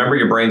is, remember,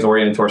 your brain's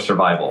oriented towards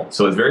survival.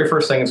 So the very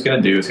first thing it's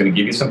going to do is going to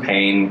give you some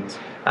pain.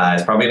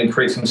 It's probably going to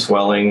create some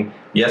swelling.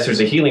 Yes,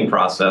 there's a healing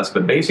process,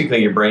 but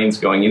basically your brain's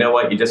going, you know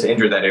what, you just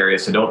injured that area,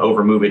 so don't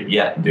overmove it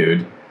yet,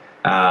 dude.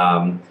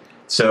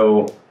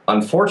 So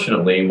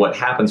unfortunately, what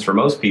happens for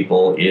most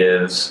people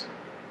is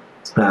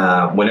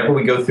whenever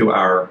we go through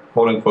our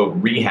quote unquote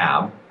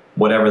rehab,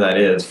 whatever that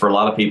is, for a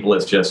lot of people,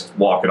 it's just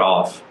walk it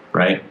off,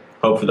 right?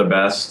 Hope for the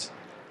best.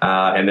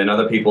 And then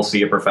other people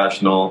see a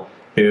professional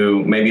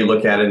who maybe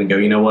look at it and go,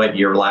 you know what,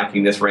 you're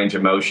lacking this range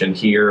of motion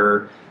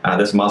here.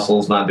 This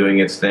muscle's not doing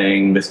its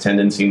thing. This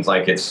tendon seems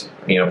like it's,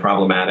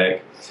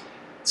 problematic.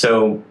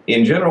 So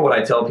in general, what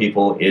I tell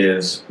people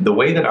is the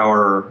way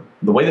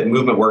that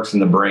movement works in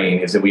the brain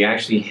is that we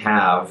actually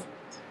have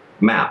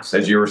maps,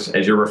 as you're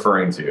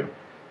referring to.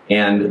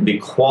 And the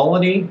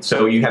quality,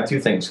 so you have two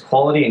things,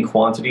 quality and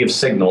quantity of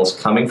signals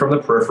coming from the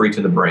periphery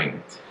to the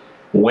brain.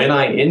 When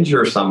I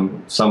injure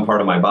some part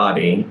of my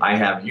body, I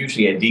have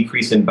usually a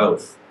decrease in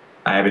both.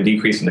 I have a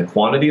decrease in the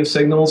quantity of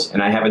signals,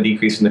 and I have a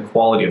decrease in the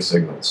quality of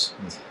signals.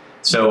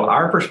 So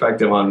our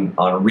perspective on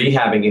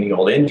rehabbing any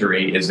old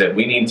injury is that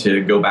we need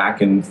to go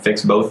back and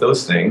fix both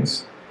those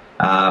things.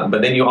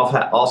 But then you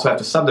also have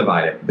to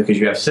subdivide it, because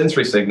you have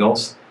sensory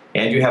signals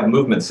and you have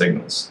movement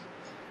signals.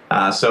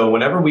 So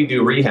whenever we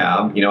do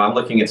rehab, I'm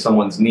looking at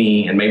someone's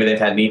knee and maybe they've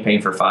had knee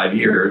pain for 5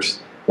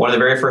 years. One of the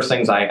very first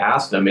things I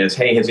ask them is,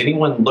 hey, has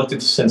anyone looked at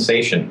the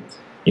sensation?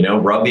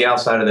 Rub the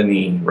outside of the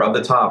knee, rub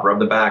the top, rub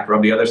the back,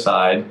 rub the other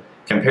side,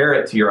 compare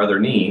it to your other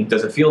knee.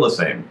 Does it feel the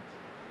same?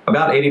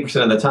 About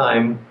 80% of the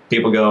time,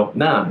 people go,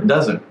 nah, it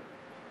doesn't.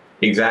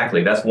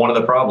 Exactly. That's one of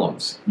the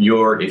problems.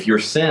 If your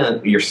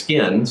skin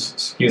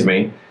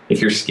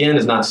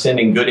is not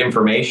sending good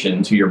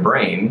information to your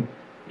brain,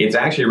 it's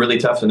actually really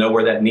tough to know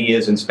where that knee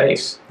is in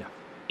space. Yeah.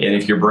 And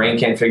if your brain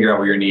can't figure out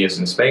where your knee is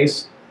in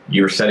space,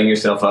 you're setting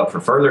yourself up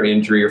for further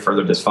injury or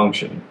further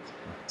dysfunction.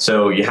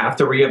 So you have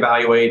to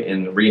reevaluate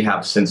and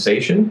rehab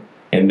sensation,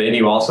 and then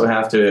you also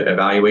have to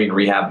evaluate and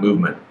rehab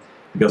movement.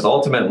 Because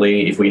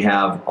ultimately, if we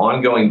have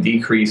ongoing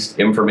decreased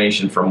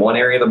information from one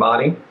area of the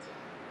body,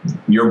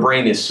 your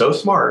brain is so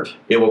smart,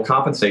 it will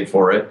compensate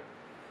for it,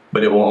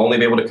 but it will only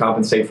be able to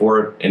compensate for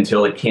it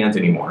until it can't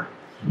anymore.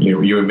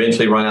 You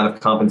eventually run out of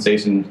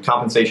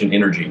compensation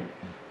energy.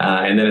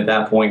 And then at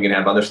that point, you're going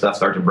to have other stuff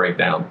start to break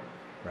down.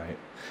 Right.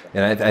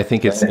 And I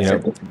think it's,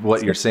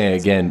 what you're saying,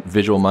 again,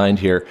 visual mind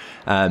here.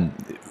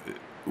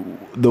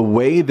 The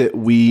way that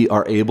we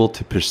are able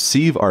to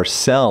perceive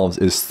ourselves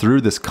is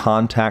through this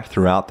contact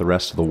throughout the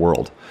rest of the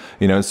world.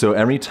 So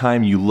every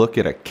time you look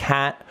at a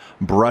cat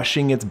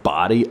brushing its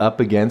body up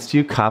against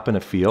you, copping a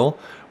feel,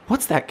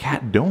 what's that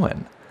cat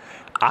doing?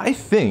 I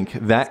think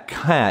that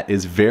cat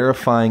is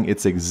verifying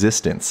its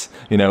existence.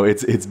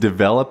 It's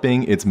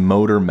developing its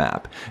motor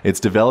map. It's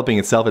developing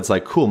itself. It's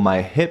like, cool,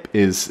 my hip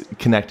is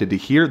connected to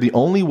here. The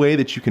only way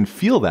that you can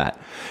feel that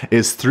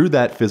is through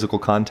that physical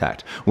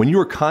contact. When you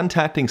are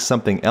contacting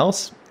something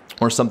else,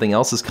 or something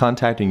else is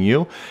contacting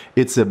you,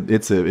 it's a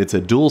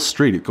dual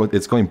street.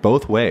 It's going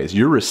both ways.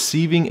 You're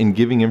receiving and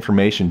giving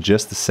information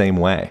just the same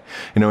way.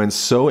 And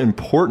so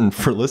important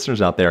for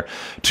listeners out there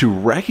to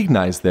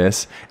recognize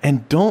this,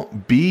 and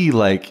don't be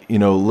like,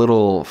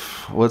 little,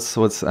 what's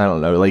I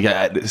don't know,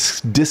 like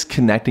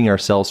disconnecting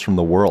ourselves from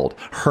the world.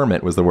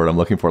 Hermit was the word I'm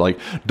looking for. Like,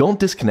 don't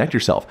disconnect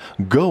yourself.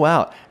 Go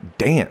out,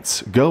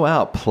 dance, go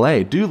out,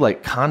 play, do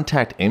like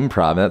contact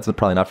improv. That's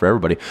probably not for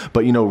everybody,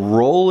 but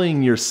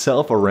rolling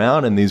yourself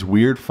around in these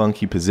weird,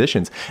 funky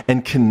positions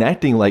and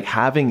connecting, like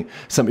having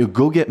something,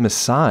 go get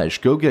massage,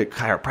 go get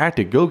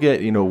chiropractic, go get,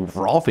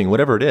 rolfing,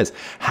 whatever it is.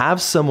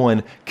 Have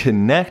someone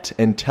connect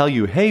and tell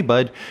you, hey,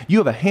 bud, you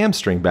have a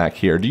hamstring back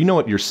here. Do you know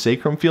what your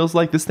sacrum feels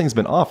like? This thing's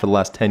been off for the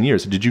last 10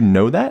 years. Did you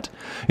know that?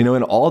 And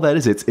all that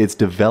is, it's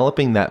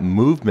developing that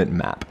movement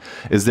map.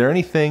 Is there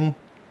anything,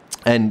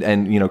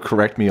 and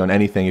correct me on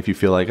anything if you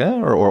feel like,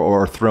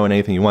 or throw in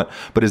anything you want,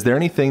 but is there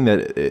anything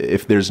that,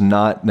 if there's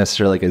not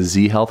necessarily like a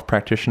Z Health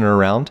practitioner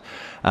around,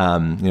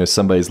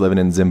 somebody's living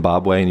in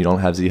Zimbabwe and you don't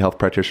have Z Health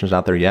practitioners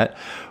out there yet,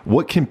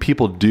 what can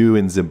people do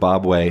in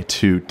Zimbabwe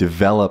to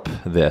develop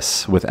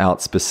this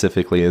without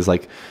specifically, is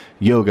like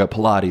yoga,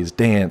 Pilates,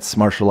 dance,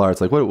 martial arts?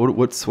 Like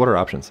what are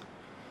options?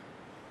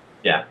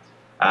 Yeah.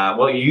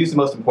 Well, you use the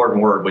most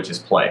important word, which is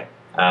play.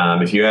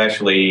 If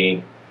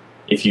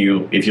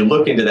you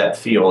look into that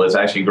field, it's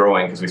actually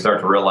growing, because we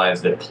start to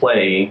realize that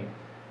play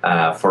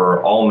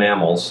for all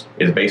mammals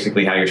is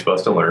basically how you're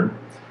supposed to learn.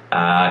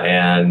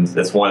 And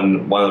that's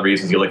one of the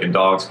reasons you look at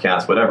dogs,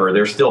 cats, whatever,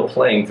 they're still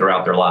playing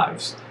throughout their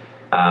lives.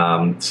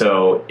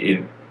 To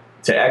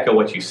echo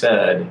what you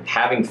said,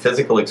 having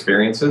physical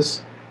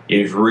experiences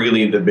is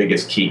really the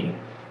biggest key.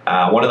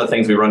 One of the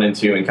things we run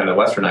into in kind of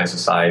westernized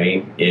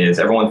society is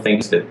everyone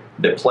thinks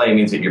that play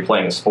means that you're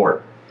playing a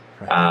sport.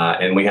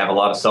 And we have a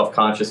lot of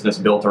self-consciousness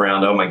built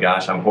around, oh my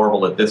gosh, I'm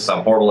horrible at this,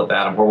 I'm horrible at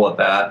that, I'm horrible at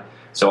that.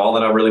 So all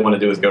that I really want to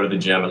do is go to the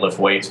gym and lift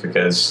weights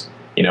because,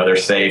 they're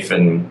safe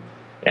and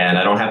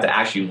I don't have to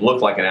actually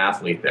look like an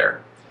athlete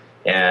there.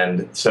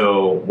 And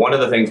so one of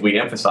the things we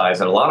emphasize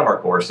in a lot of our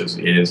courses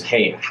is,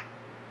 hey,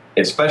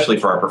 especially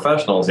for our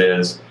professionals,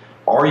 is,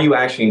 are you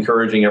actually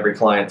encouraging every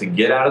client to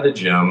get out of the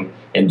gym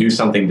and do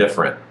something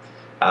different?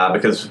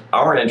 Because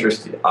our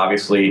interest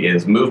obviously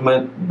is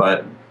movement,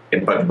 but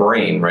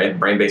brain, right?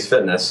 Brain-based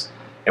fitness.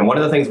 And one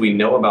of the things we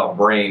know about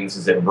brains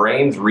is that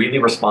brains really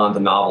respond to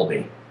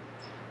novelty.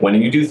 When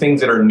you do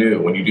things that are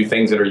new, when you do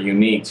things that are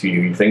unique to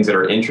you, things that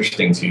are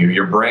interesting to you,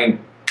 your brain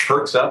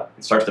perks up,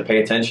 it starts to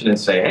pay attention and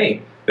say,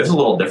 hey, this is a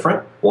little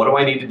different. What do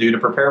I need to do to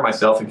prepare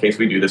myself in case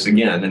we do this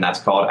again? And that's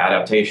called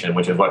adaptation,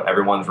 which is what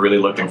everyone's really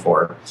looking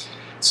for.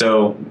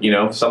 So,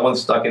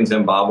 someone's stuck in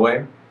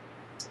Zimbabwe.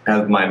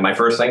 My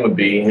first thing would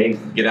be, hey,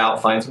 get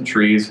out, find some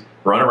trees,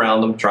 run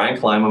around them, try and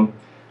climb them,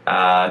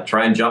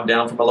 try and jump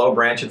down from a low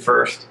branch at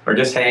first, or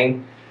just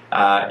hang.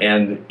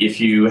 And if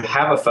you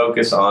have a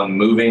focus on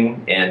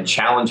moving and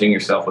challenging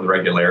yourself with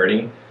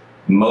regularity,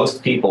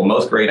 most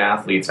great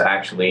athletes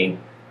actually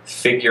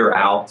figure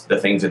out the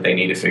things that they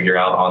need to figure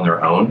out on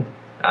their own.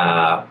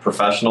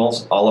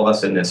 Professionals, all of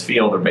us in this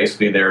field, are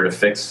basically there to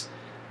fix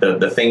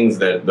the things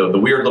that the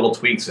weird little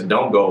tweaks that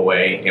don't go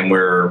away. And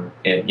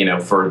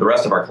for the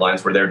rest of our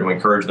clients, we're there to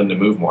encourage them to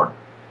move more.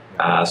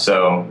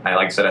 So,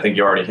 like I said, I think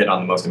you already hit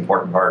on the most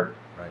important part.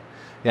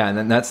 Yeah, and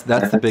then that's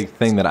the big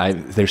thing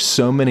there's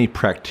so many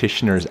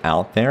practitioners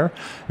out there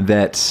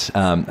that,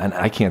 and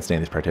I can't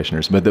stand these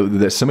practitioners, but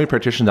there's so many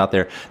practitioners out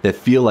there that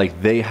feel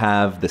like they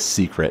have the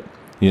secret.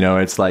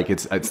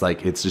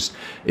 It's just,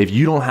 if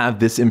you don't have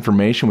this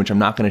information, which I'm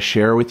not going to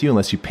share with you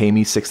unless you pay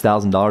me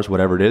 $6,000,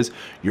 whatever it is,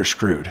 you're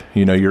screwed.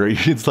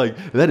 It's like,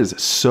 that is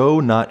so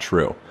not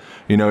true.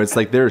 It's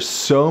like there's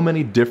so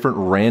many different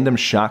random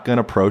shotgun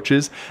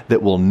approaches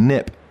that will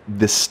nip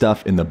this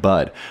stuff in the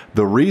bud.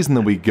 The reason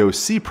that we go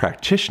see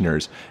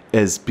practitioners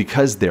is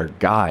because they're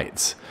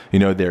guides.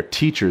 They're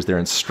teachers, they're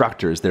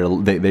instructors,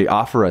 they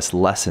offer us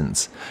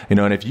lessons.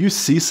 And if you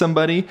see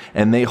somebody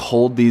and they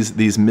hold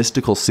these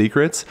mystical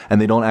secrets and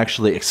they don't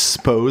actually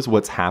expose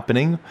what's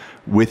happening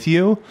with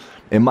you,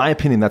 in my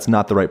opinion, that's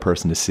not the right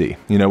person to see.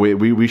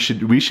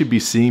 We should be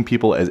seeing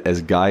people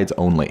as guides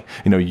only.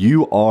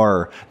 You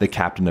are the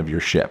captain of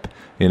your ship.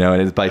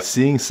 And it's by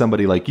seeing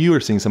somebody like you or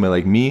seeing somebody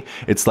like me,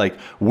 it's like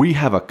we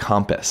have a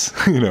compass.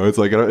 It's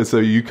like, so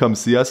you come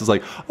see us, it's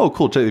like, oh,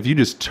 cool. If you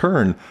just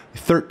turn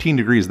 13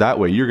 degrees that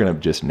way, you're going to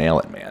just nail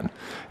it, man.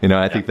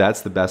 I think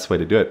that's the best way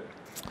to do it.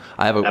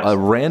 I have a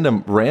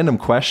random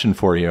question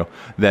for you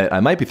that I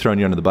might be throwing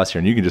you under the bus here,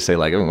 and you can just say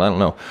like, oh, I don't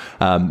know.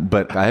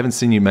 But I haven't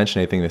seen you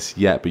mention anything this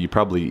yet, but you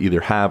probably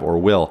either have or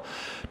will.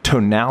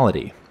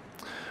 Tonality.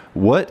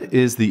 What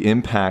is the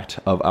impact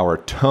of our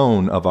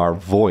tone of our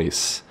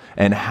voice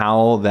and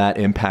how that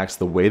impacts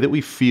the way that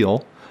we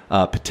feel,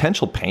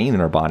 potential pain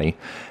in our body?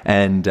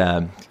 And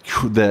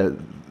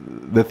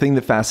the thing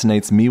that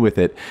fascinates me with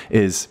it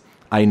is,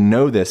 I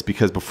know this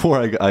because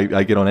before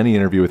I get on any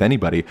interview with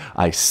anybody,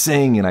 I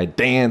sing and I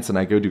dance and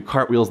I go do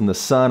cartwheels in the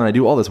sun and I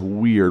do all this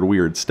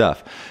weird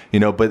stuff,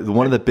 but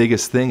one of the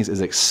biggest things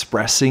is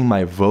expressing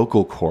my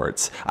vocal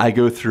cords. I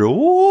go through,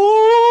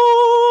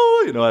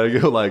 I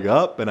go like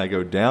up and I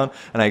go down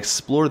and I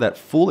explore that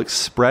full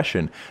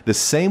expression the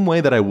same way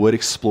that I would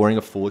exploring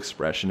a full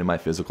expression in my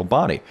physical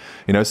body.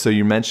 So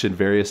you mentioned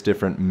various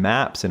different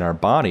maps in our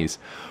bodies.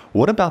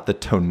 What about the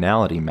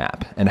tonality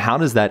map, and how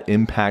does that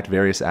impact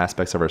various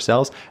aspects of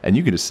ourselves? And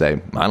you could just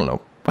say, I don't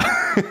know.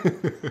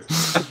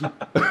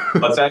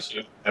 That's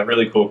actually a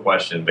really cool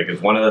question,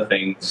 because one of the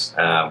things,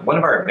 one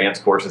of our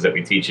advanced courses that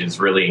we teach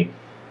is really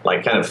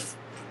like kind of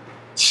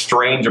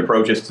strange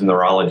approaches to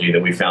neurology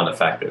that we found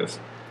effective.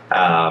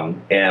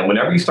 And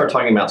whenever you start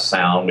talking about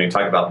sound, when you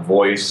talk about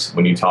voice,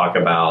 when you talk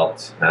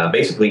about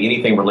basically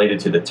anything related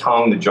to the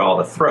tongue, the jaw,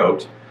 the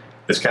throat,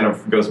 this kind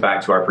of goes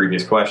back to our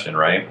previous question,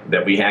 right?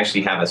 That we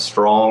actually have a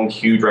strong,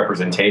 huge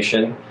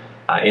representation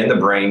in the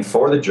brain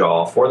for the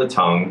jaw, for the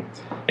tongue.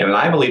 And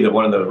I believe that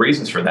one of the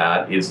reasons for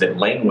that is that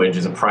language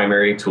is a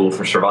primary tool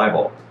for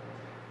survival.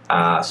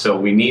 So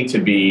we need to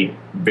be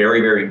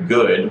very, very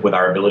good with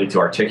our ability to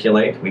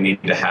articulate. We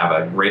need to have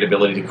a great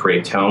ability to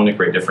create tone, to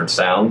create different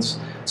sounds,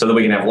 so that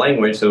we can have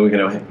language, so we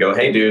can go,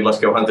 hey, dude, let's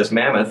go hunt this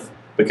mammoth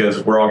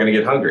because we're all going to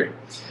get hungry.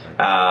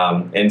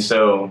 And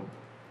so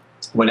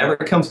whenever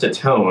it comes to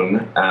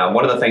tone,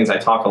 one of the things I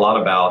talk a lot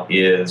about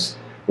is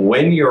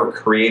when you're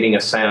creating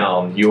a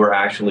sound, you are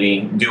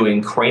actually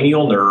doing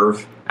cranial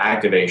nerve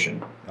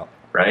activation,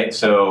 right?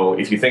 So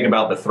if you think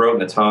about the throat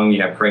and the tongue,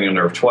 you have cranial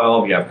nerve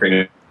 12, you have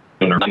cranial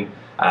nerve 9,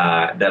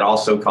 that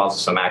also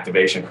causes some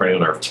activation,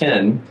 cranial nerve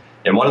 10.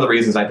 And one of the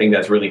reasons I think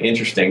that's really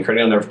interesting,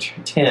 cranial nerve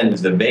 10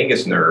 is the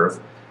vagus nerve.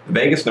 The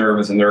vagus nerve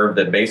is a nerve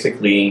that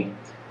basically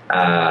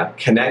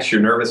connects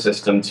your nervous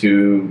system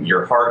to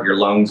your heart, your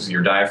lungs,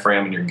 your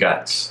diaphragm, and your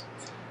guts.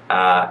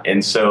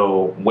 And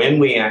so when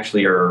we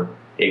actually are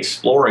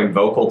exploring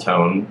vocal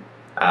tone,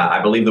 I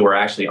believe that we're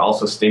actually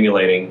also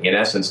stimulating, in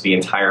essence, the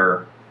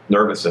entire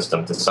nervous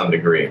system to some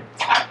degree.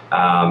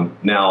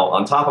 Now,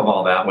 on top of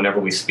all that, whenever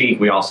we speak,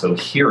 we also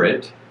hear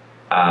it,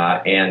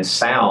 and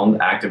sound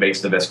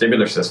activates the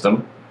vestibular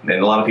system, and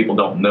a lot of people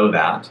don't know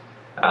that.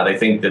 They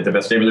think that the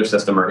vestibular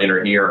system or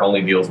inner ear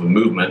only deals with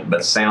movement,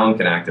 but sound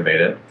can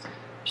activate it.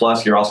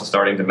 Plus, you're also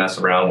starting to mess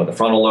around with the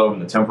frontal lobe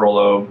and the temporal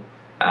lobe.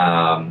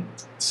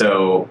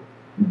 So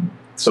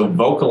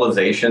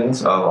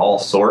vocalizations of all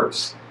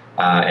sorts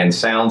and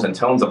sounds and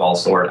tones of all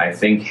sort, I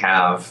think,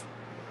 have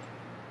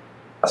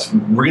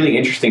really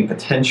interesting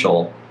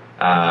potential,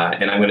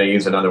 and I'm going to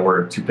use another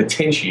word, to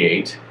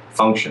potentiate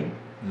function.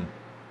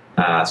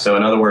 So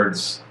in other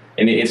words,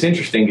 and it's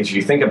interesting because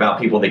you think about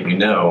people that you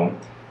know,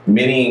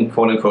 many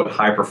quote-unquote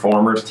high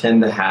performers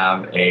tend to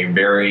have a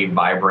very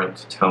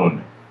vibrant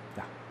tone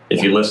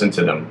if you listen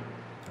to them.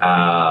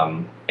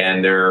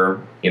 And they're,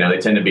 they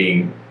tend to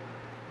be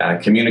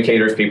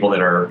communicators,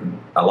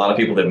 a lot of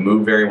people that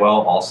move very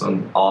well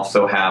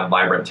also have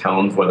vibrant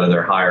tones, whether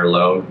they're high or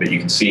low, but you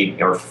can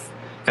see or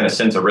kind of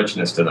sense a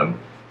richness to them.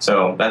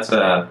 So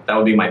that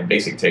would be my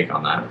basic take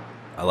on that.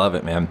 I love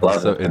it, man.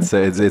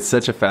 It's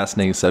such a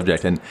fascinating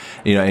subject, and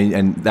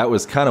and that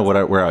was kind of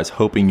where I was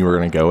hoping you were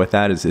going to go with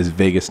that is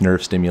vagus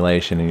nerve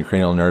stimulation and your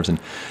cranial nerves, and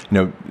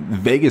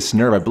vagus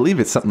nerve. I believe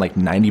it's something like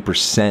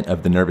 90%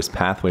 of the nervous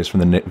pathways from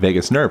the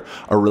vagus nerve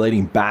are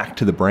relating back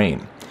to the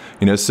brain.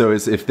 So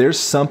if there's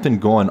something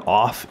going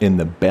off in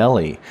the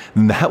belly,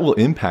 then that will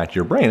impact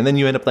your brain. And then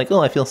you end up like,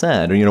 oh, I feel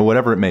sad, or,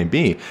 whatever it may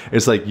be.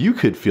 It's like you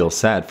could feel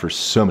sad for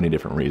so many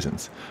different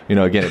reasons.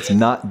 Again, it's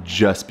not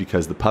just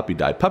because the puppy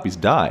died. Puppies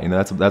die,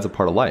 that's a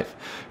part of life.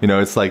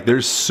 It's like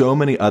there's so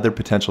many other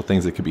potential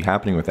things that could be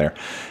happening with there.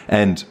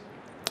 And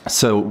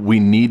so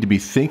we need to be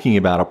thinking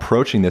about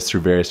approaching this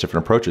through various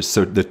different approaches.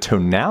 So the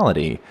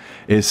tonality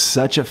is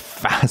such a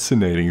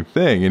fascinating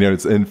thing.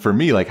 And for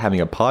me, like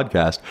having a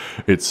podcast,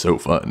 it's so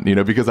fun,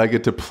 because I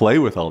get to play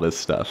with all this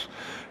stuff.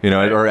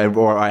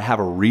 Or I have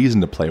a reason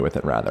to play with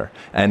it rather.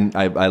 And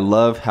I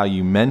love how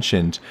you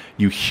mentioned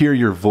you hear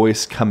your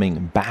voice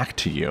coming back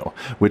to you,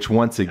 which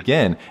once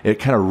again, it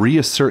kind of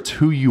reasserts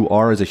who you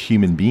are as a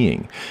human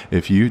being.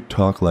 If you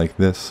talk like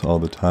this all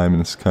the time,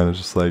 and it's kind of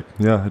just like,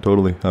 yeah,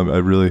 totally, I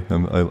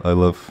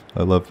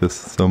love this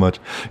so much.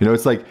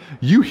 It's like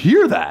you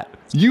hear that,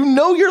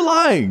 you're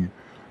lying.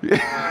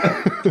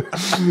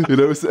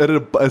 So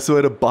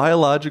at a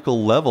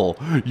biological level,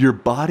 your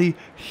body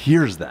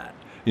hears that.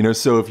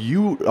 So if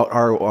you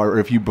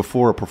if you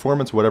before a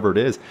performance, whatever it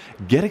is,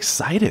 get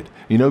excited,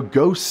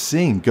 go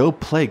sing, go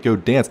play, go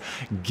dance,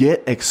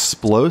 get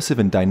explosive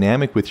and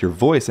dynamic with your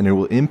voice, and it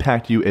will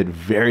impact you at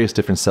various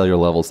different cellular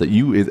levels that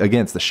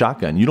again, it's the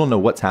shotgun. You don't know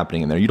what's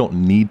happening in there. You don't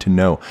need to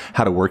know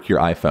how to work your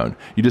iPhone.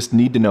 You just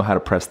need to know how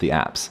to press the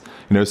apps,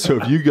 so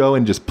if you go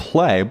and just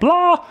play,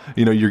 blah,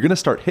 you're going to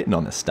start hitting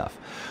on this stuff.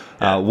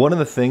 One of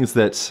the things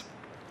that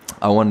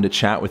I wanted to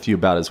chat with you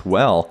about as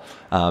well,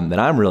 that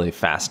I'm really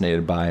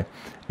fascinated by,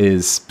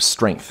 is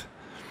strength.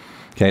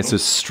 Okay, so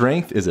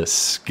strength is a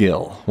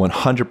skill,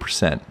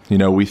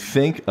 100%. We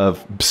think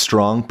of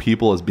strong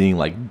people as being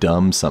like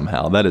dumb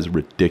somehow. That is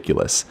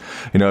ridiculous.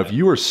 If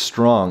you are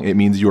strong, it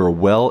means you are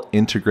well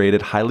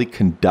integrated, highly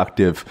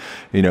conductive,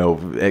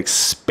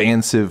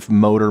 expansive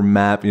motor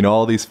map,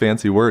 all these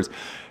fancy words.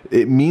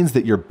 It means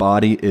that your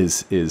body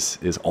is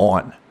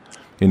on.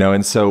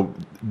 And so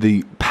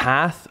the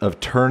path of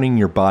turning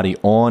your body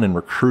on and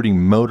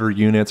recruiting motor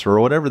units, or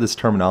whatever this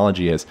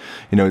terminology is,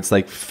 it's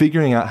like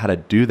figuring out how to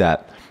do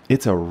that.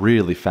 It's a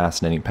really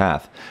fascinating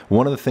path.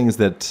 One of the things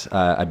that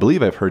I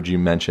believe I've heard you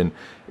mention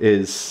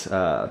is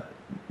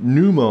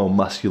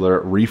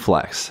neuromuscular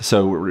reflex.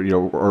 So,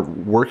 we're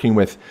working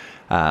with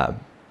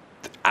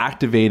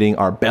activating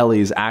our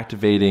bellies,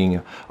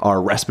 activating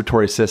our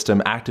respiratory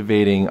system,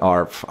 activating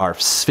our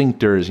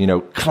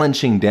sphincters,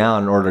 clenching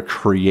down in order to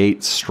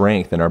create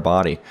strength in our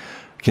body.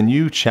 Can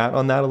you chat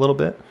on that a little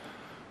bit?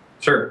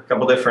 Sure. A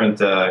couple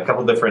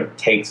different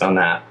takes on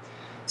that.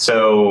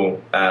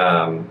 So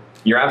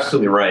you're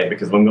absolutely right,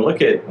 because when we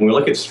look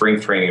at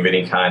strength training of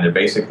any kind, there are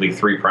basically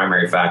three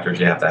primary factors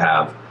you have to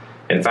have.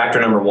 And factor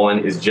number one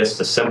is just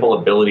the simple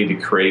ability to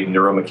create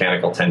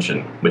neuromechanical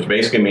tension, which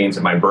basically means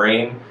that my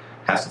brain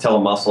has to tell a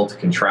muscle to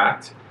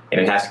contract,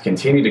 and it has to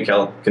continue to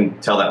tell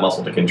that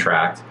muscle to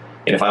contract.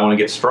 And if I want to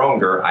get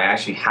stronger, I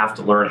actually have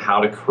to learn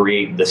how to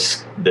create the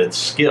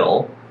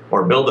skill,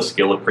 or build the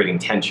skill of creating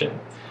tension.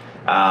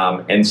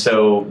 And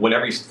so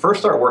whenever you first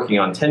start working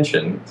on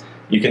tension,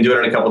 you can do it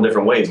in a couple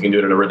different ways. You can do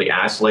it in a really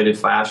isolated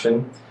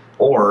fashion,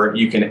 or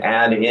you can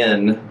add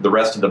in the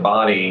rest of the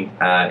body.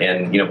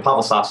 And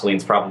Pavel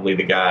Sasoline's probably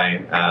the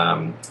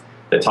guy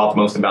that talked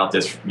most about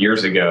this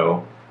years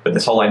ago. But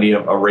this whole idea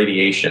of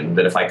irradiation,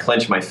 that if I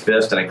clench my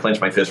fist, and I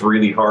clench my fist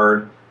really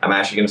hard, I'm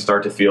actually going to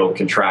start to feel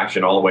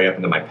contraction all the way up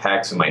into my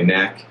pecs and my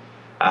neck.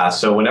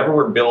 So whenever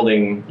we're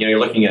building, you're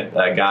looking at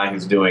a guy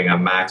who's doing a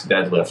max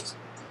deadlift,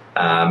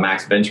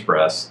 max bench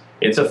press.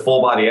 It's a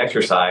full body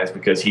exercise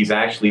because he's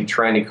actually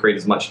trying to create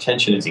as much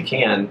tension as he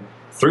can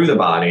through the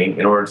body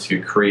in order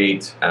to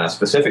create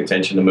specific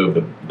tension to move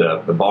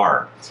the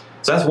bar.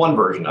 So that's one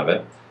version of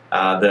it.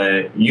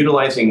 The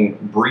utilizing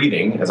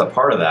breathing as a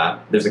part of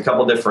that, there's a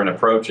couple different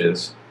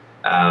approaches.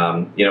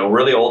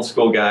 Really old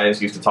school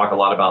guys used to talk a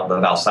lot about the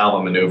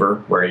Valsalva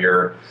maneuver, where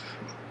you're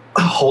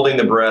holding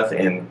the breath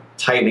and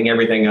tightening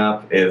everything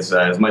up as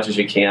much as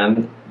you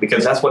can,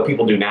 because that's what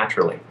people do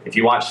naturally. If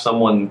you watch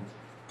someone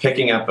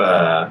picking up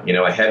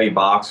a heavy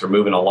box or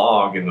moving a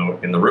log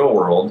in the real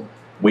world,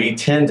 we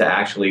tend to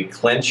actually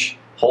clench,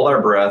 hold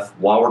our breath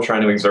while we're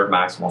trying to exert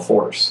maximal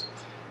force.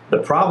 The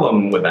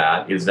problem with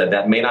that is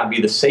that may not be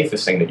the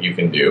safest thing that you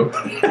can do.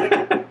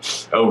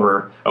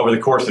 over the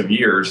course of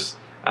years.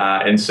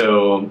 And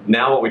so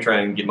now what we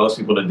try and get most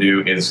people to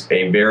do is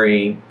a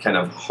very kind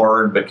of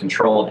hard but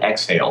controlled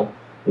exhale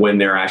when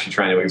they're actually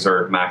trying to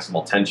exert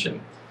maximal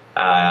tension.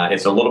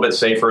 It's a little bit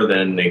safer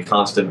than the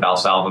constant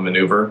Valsalva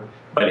maneuver,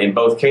 but in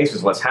both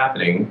cases, what's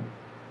happening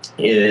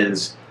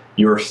is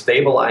you're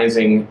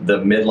stabilizing the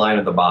midline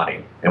of the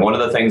body. And one of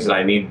the things that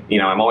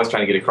I'm always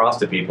trying to get across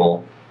to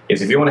people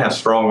is if you want to have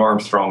strong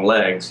arms, strong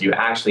legs, you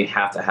actually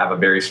have to have a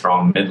very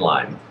strong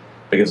midline,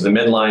 because the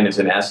midline is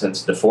in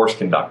essence the force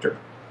conductor.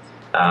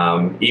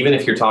 Even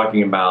if you're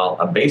talking about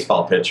a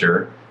baseball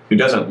pitcher who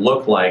doesn't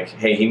look like,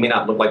 hey, he may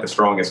not look like the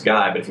strongest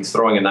guy, but if he's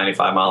throwing a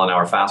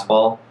 95-mile-an-hour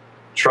fastball,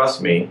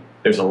 trust me,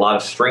 there's a lot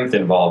of strength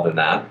involved in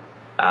that.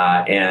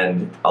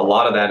 And a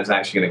lot of that is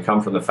actually going to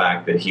come from the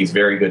fact that he's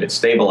very good at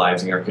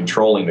stabilizing or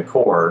controlling the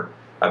core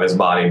of his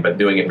body, but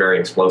doing it very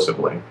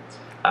explosively.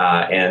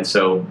 And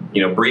so,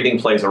 breathing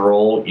plays a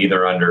role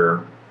either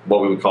under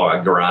what we would call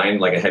a grind,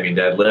 like a heavy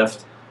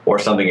deadlift, or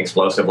something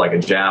explosive like a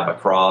jab, a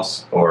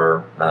cross,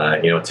 or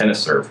a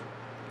tennis serve.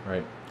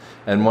 Right.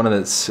 And one of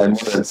the,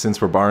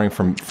 since we're borrowing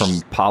from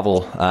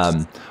Pavel,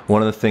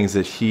 one of the things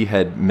that he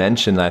had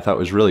mentioned that I thought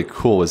was really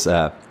cool was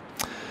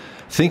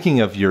thinking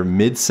of your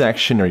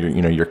midsection or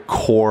your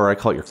core. I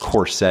call it your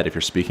core set if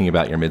you're speaking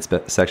about your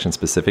midsection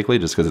specifically,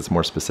 just because it's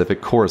more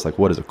specific. Core is like,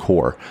 what is a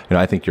core?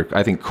 I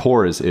think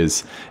core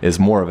is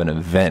more of an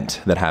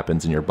event that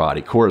happens in your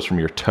body. Core is from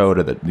your toe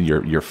to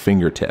your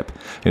fingertip.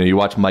 You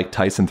watch Mike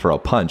Tyson throw a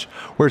punch.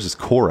 Where's his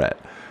core at?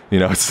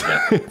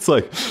 It's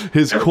like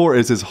his core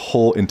is his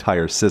whole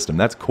entire system.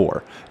 That's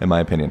core, in my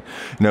opinion.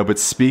 But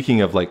speaking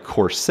of like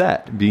core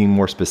set, being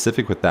more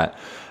specific with that,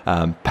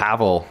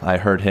 Pavel, I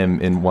heard him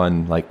in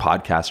one like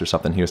podcast or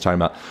something. He was talking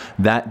about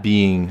that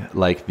being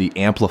like the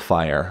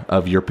amplifier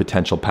of your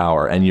potential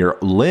power, and your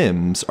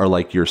limbs are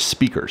like your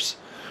speakers,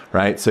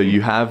 right? So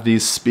you have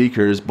these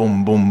speakers,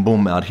 boom, boom,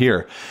 boom out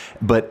here.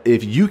 But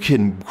if you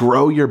can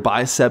grow your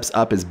biceps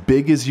up as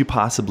big as you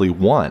possibly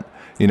want,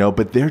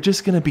 but they're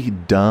just going to be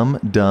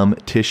dumb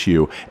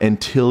tissue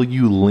until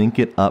you link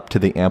it up to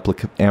the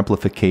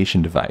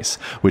amplification device,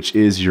 which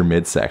is your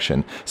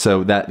midsection.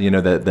 So that,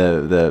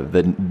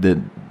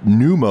 the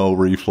pneumo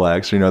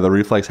reflex, the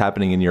reflex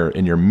happening in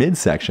your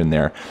midsection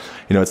there,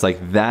 it's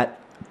like that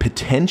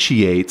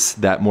potentiates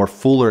that more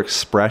fuller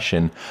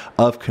expression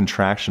of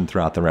contraction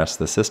throughout the rest of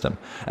the system.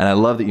 And I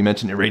love that you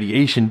mentioned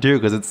irradiation too,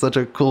 because it's such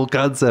a cool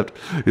concept.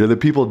 That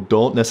people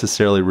don't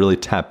necessarily really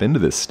tap into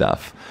this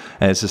stuff.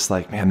 And it's just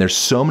like, man, there's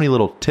so many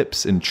little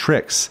tips and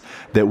tricks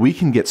that we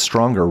can get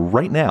stronger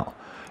right now.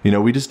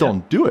 We just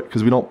don't do it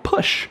because we don't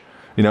push.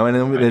 And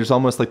then there's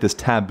almost like this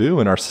taboo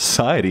in our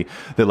society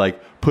that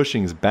like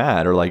pushing is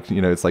bad, or like,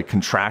 it's like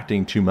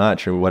contracting too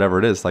much or whatever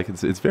it is. Like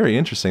it's very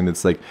interesting.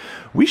 That's like,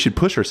 we should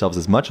push ourselves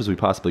as much as we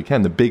possibly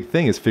can. The big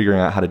thing is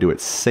figuring out how to do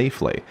it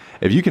safely.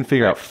 If you can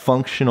figure out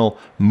functional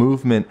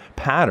movement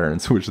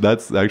patterns, which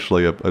that's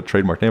actually a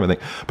trademark name, I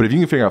think, but if you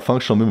can figure out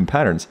functional movement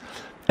patterns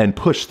and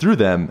push through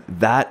them,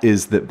 that's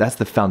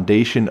the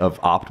foundation of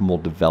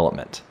optimal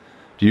development.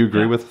 Do you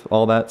agree with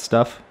all that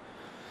stuff?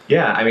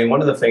 Yeah, I mean,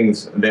 one of the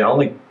things, the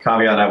only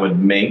caveat I would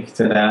make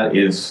to that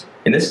is,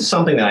 and this is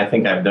something that I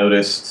think I've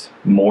noticed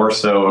more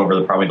so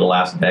over probably the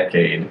last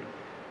decade,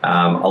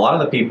 a lot of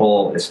the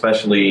people,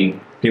 especially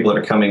people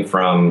that are coming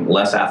from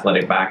less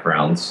athletic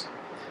backgrounds,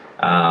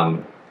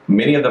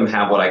 many of them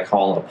have what I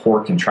call a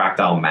poor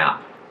contractile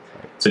map.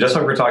 So just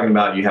like we're talking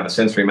about, you have a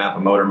sensory map, a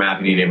motor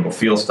map, you need to be able to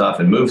feel stuff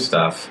and move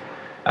stuff.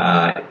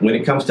 When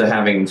it comes to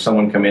having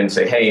someone come in and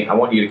say, hey, I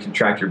want you to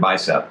contract your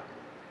bicep,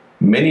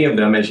 many of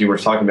them, as you were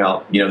talking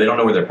about, they don't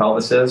know where their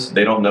pelvis is.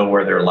 They don't know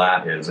where their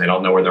lat is. They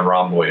don't know where their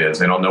rhomboid is.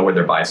 They don't know where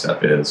their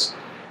bicep is.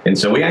 And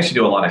so we actually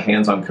do a lot of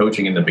hands-on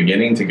coaching in the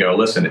beginning to go,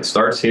 listen, it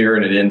starts here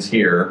and it ends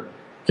here.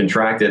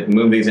 Contract it,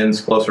 move these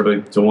ends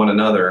closer to one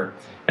another.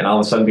 And all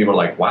of a sudden people are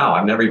like, wow,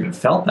 I've never even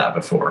felt that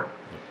before.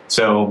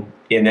 So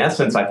in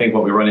essence, I think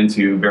what we run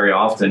into very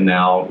often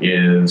now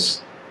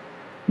is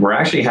we're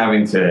actually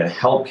having to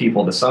help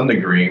people to some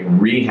degree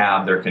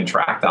rehab their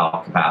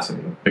contractile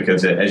capacity,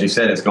 because as you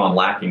said, it's gone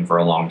lacking for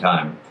a long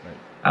time.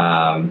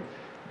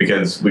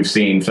 Because we've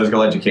seen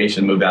physical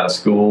education moved out of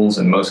schools,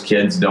 and most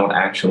kids don't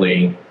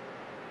actually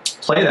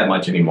play that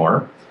much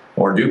anymore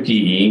or do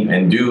PE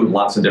and do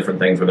lots of different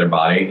things with their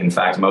body. In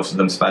fact, most of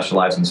them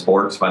specialize in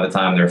sports by the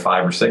time they're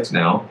 5 or 6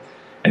 now,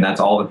 and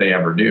that's all that they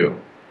ever do.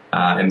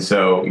 And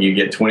so you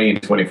get 20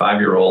 and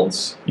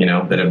 25-year-olds,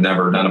 that have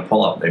never done a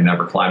pull-up. They've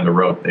never climbed a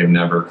rope. They've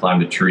never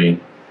climbed a tree.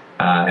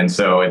 And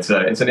so it's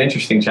an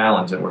interesting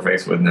challenge that we're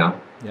faced with now.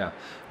 Yeah.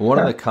 One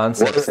of the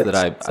concepts that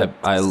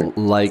I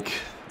like,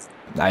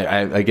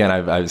 I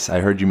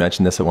heard you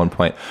mention this at one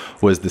point,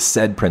 was the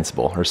SAID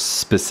principle, or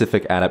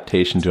specific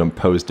adaptation to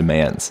impose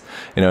demands.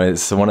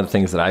 It's one of the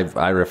things that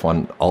I riff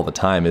on all the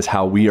time, is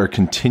how we are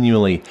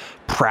continually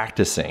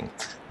practicing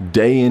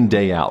day in,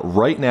 day out.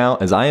 Right now,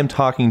 as I am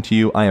talking to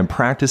you, I am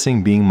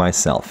practicing being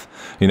myself.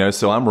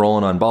 So I'm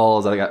rolling on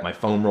balls. I got my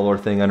foam roller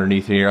thing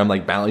underneath here. I'm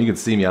like balancing. You can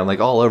see me. I'm like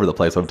all over the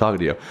place when I'm talking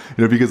to you.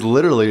 Because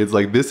literally, it's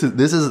like this is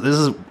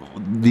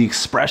the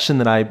expression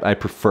that I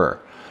prefer.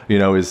 you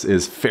know,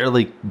 is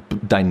fairly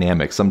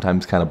dynamic,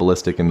 sometimes kind of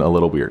ballistic and a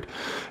little weird,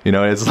 you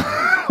know, it's,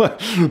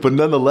 but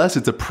nonetheless,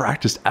 it's a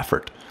practiced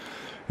effort,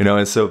 you know,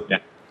 and so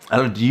I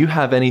don't know, do you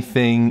have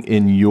anything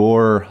in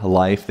your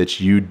life that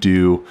you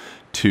do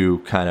to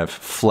kind of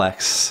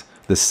flex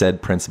the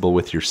said principle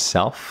with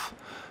yourself,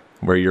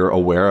 where you're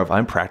aware of,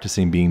 I'm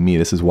practicing being me,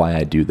 this is why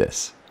I do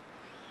this?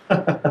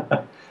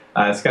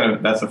 That's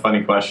a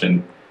funny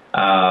question.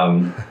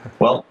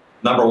 Well,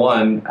 number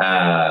one,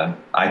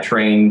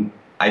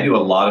 I do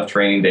a lot of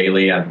training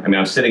daily. I mean,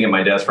 I'm sitting at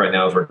my desk right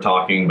now as we're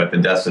talking, but the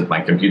desk that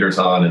my computer's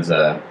on is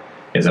an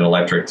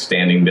electric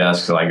standing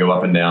desk. So I go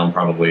up and down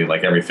probably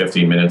like every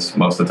 15 minutes.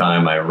 Most of the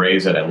time I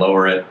raise it, I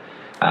lower it.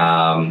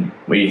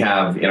 We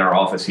have in our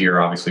office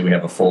here, obviously we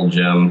have a full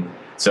gym.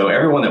 So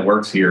everyone that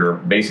works here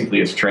basically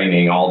is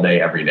training all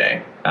day, every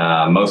day.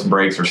 Most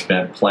breaks are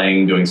spent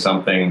playing, doing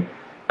something,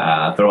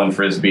 throwing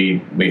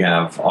Frisbee. We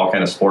have all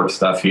kind of sports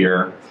stuff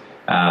here.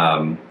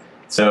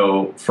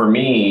 So for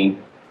me,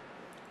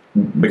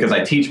 because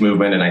I teach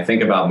movement and I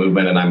think about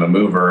movement and I'm a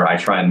mover, I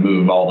try and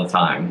move all the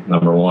time,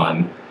 number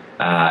one.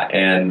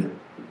 And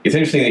it's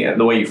interesting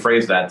the way you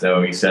phrased that,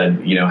 though. You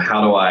said, you know,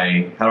 how do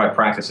I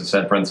practice a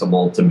said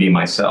principle to be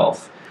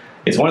myself?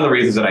 It's one of the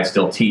reasons that I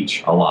still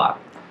teach a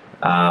lot.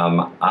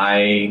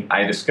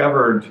 I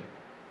discovered,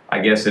 I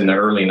guess, in the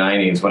early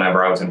 90s,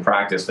 whenever I was in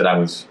practice, that I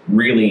was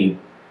really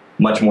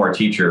much more a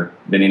teacher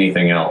than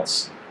anything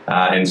else.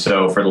 And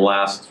so for the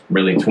last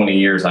really 20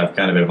 years, I've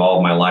kind of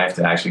evolved my life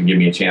to actually give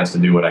me a chance to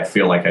do what I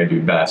feel like I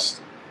do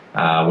best,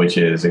 which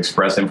is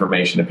express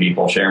information to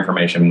people, share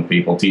information with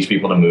people, teach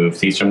people to move,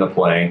 teach them to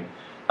play.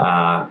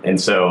 And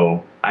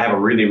so I have a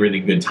really, really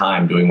good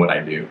time doing what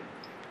I do.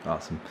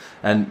 Awesome.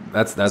 And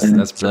that's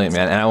brilliant,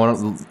 man. And I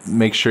want to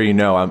make sure, you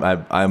know,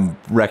 I'm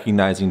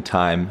recognizing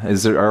time.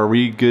 Are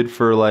we good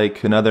for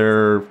like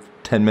another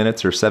 10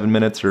 minutes or 7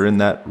 minutes or in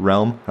that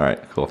realm? All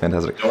right, cool.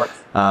 Fantastic. Sure.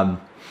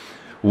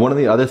 One of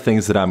the other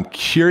things that I'm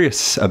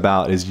curious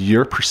about is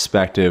your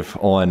perspective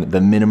on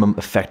the minimum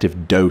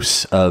effective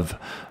dose of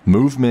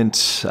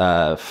movement,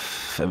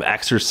 of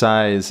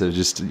exercise, of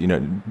just, you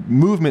know,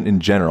 movement in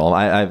general.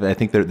 I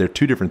think they're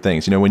two different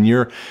things. You know, when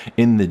you're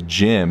in the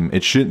gym,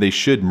 they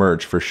should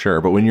merge for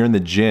sure. But when you're in the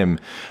gym,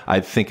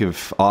 I think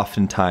of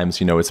oftentimes,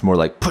 you know, it's more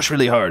like push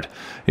really hard,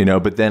 you know,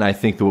 but then I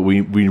think that what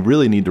we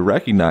really need to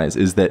recognize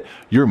is that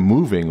you're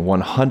moving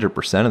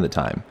 100% of the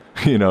time.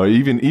 You know,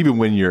 even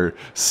when you're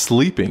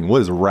sleeping,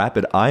 what is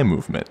rapid eye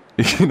movement?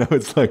 You know,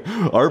 it's like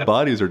our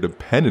bodies are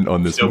dependent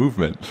on this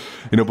movement.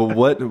 You know, but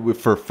what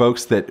for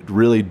folks that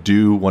really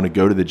do want to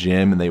go to the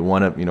gym and they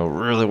want to, you know,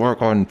 really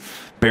work on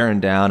bearing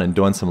down and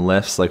doing some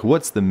lifts, like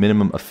what's the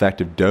minimum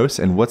effective dose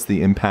and what's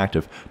the impact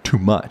of too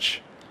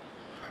much?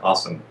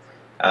 Awesome.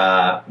 So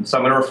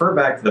I'm going to refer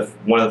back to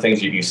one of the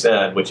things you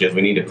said, which is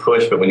we need to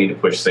push, but we need to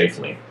push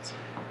safely.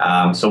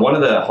 So one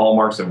of the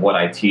hallmarks of what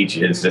I teach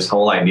is this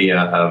whole idea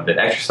of that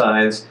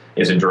exercise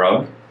is a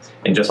drug.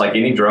 And just like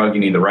any drug,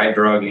 you need the right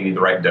drug, you need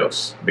the right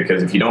dose.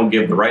 Because if you don't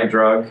give the right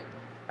drug,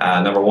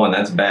 number one,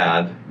 that's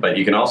bad. But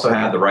you can also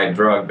have the right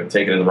drug, but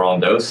take it in the wrong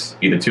dose,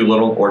 either too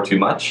little or too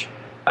much.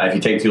 If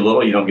you take too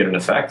little, you don't get an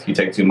effect. If you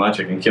take too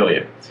much, it can kill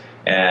you.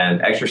 And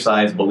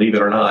exercise, believe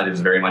it or not, is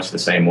very much the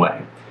same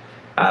way.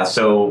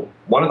 So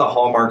one of the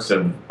hallmarks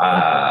of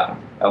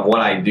what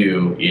I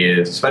do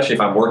is, especially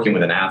if I'm working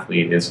with an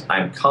athlete, is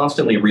I'm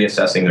constantly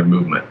reassessing their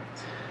movement.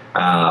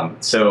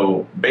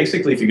 So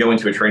basically, if you go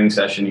into a training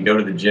session, you go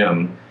to the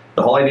gym,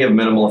 the whole idea of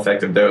minimal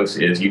effective dose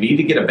is you need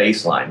to get a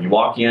baseline. You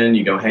walk in,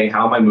 you go, hey,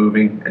 how am I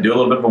moving? I do a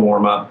little bit of a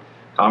warm up.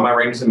 How am I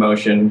ranges of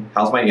motion?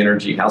 How's my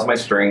energy? How's my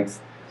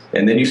strength?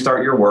 And then you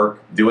start your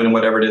work doing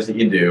whatever it is that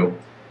you do.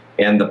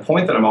 And the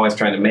point that I'm always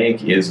trying to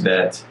make is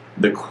that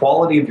the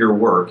quality of your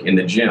work in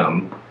the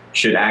gym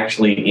should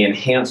actually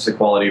enhance the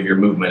quality of your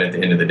movement at the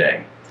end of the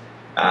day.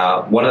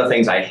 One of the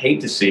things I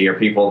hate to see are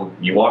people,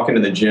 you walk into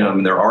the gym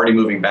and they're already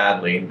moving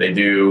badly, they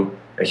do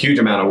a huge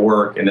amount of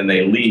work, and then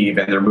they leave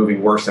and they're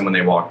moving worse than when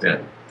they walked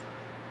in.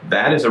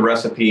 That is a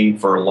recipe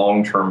for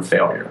long-term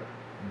failure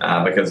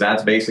because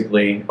that's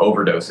basically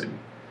overdosing.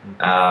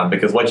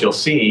 Because what you'll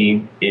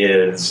see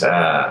is,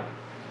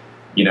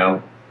 you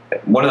know,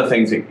 one of the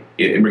things that,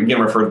 it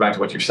again refers back to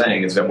what you're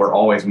saying, is that we're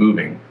always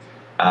moving.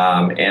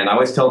 And I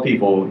always tell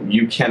people,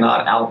 you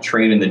cannot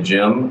out-train in the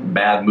gym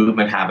bad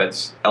movement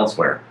habits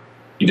elsewhere.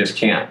 You just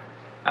can't.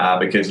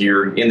 Because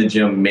you're in the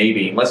gym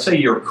maybe, let's say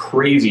you're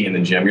crazy in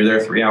the gym, you're there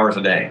 3 hours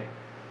a day.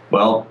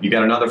 Well, you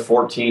got another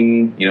 12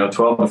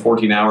 to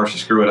 14 hours to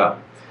screw it up.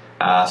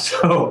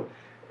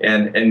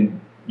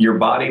 And your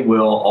body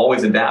will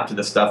always adapt to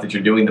the stuff that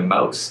you're doing the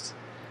most.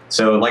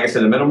 So like I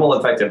said, the minimal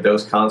effective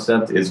dose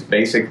concept is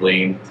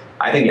basically,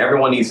 I think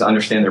everyone needs to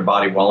understand their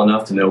body well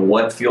enough to know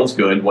what feels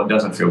good, what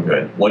doesn't feel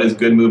good. What does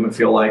good movement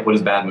feel like? What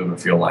does bad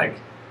movement feel like?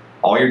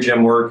 All your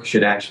gym work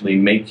should actually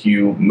make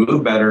you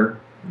move better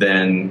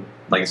than,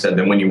 like I said,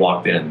 than when you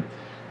walked in.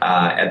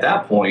 At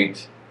that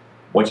point,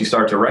 what you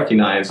start to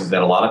recognize is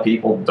that a lot of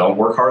people don't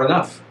work hard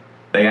enough.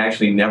 They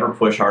actually never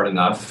push hard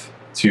enough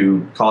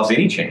to cause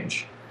any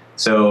change.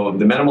 So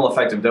the minimal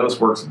effective dose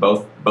works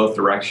both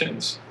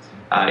directions.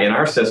 In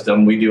our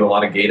system, we do a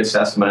lot of gait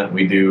assessment.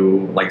 We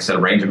do, like I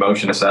said, range of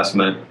motion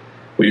assessment.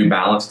 We do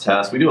balance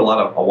tests. We do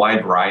a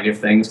wide variety of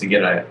things to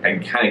get a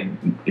kind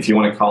of, if you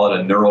want to call it,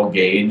 a neural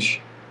gauge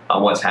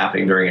on what's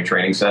happening during a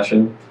training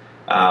session.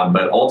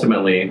 But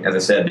ultimately, as I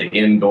said, the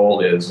end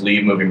goal is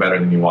leave moving better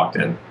than you walked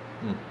in.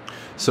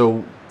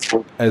 So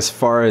as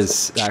far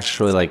as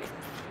actually like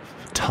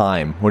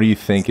time, what do you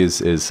think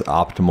is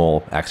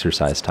optimal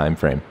exercise time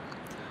frame?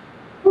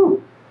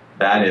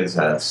 That is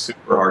a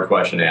super hard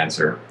question to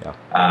answer,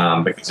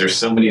 because there's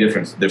so many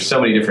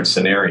different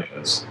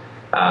scenarios.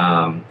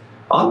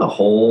 On the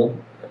whole,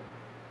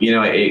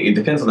 it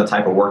depends on the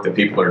type of work that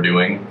people are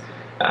doing.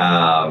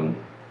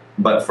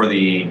 But for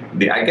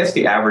I guess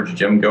the average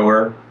gym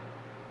goer,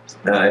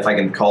 if I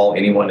can call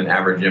anyone an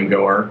average gym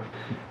goer,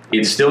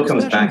 it still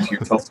comes back to your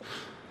total.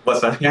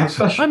 What's that? Yeah,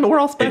 special. We're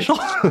all special.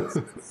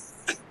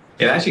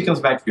 It actually comes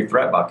back to your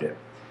threat bucket.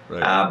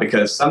 Right.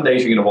 Because some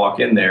days you're going to walk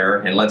in there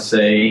and let's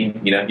say,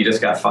 you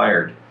just got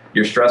fired.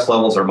 Your stress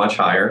levels are much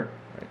higher,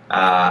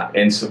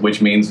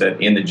 which means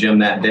that in the gym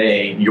that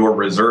day, your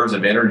reserves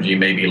of energy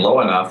may be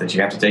low enough that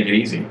you have to take it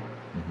easy.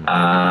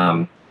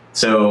 Mm-hmm.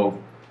 So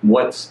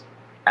what's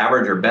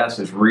average or best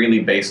is really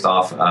based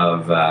off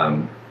of,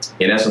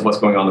 in essence, what's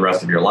going on the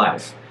rest of your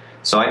life.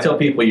 So I tell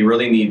people you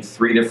really need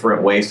 3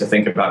 different ways to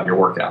think about your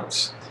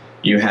workouts.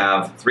 You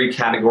have 3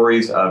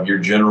 categories of your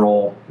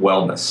general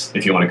wellness,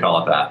 if you want to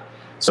call it that.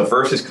 So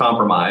first is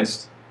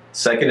compromised,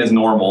 second is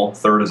normal,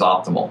 third is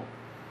optimal.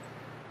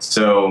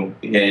 So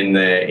in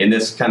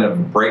this kind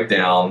of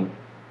breakdown,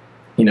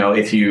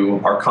 if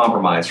you are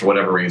compromised for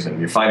whatever reason,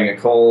 you're fighting a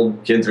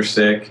cold, kids are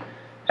sick,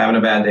 having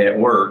a bad day at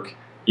work,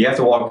 you have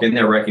to walk in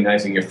there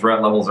recognizing your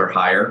threat levels are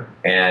higher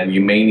and you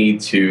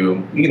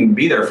can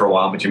be there for a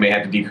while, but you may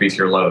have to decrease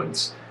your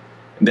loads.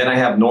 Then I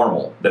have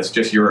normal, that's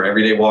just your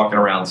everyday walking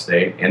around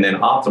state. And then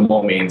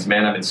optimal means,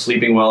 man, I've been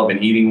sleeping well, I've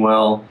been eating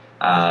well,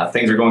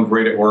 things are going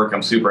great at work,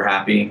 I'm super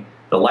happy.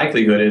 The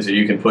likelihood is that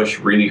you can push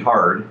really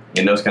hard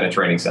in those kind of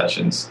training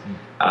sessions.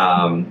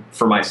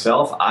 For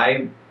myself,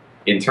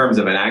 in terms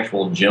of an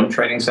actual gym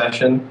training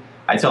session,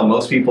 I tell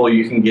most people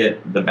you can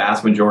get the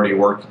vast majority of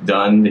work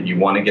done that you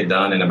want to get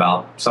done in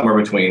about somewhere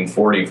between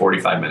 40 and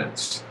 45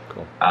 minutes.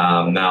 Cool.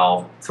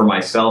 Now, for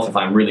myself, if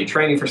I'm really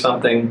training for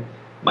something,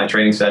 my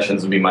training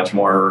sessions would be much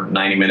more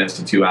 90 minutes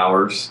to 2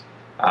 hours.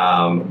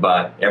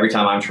 But every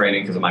time I'm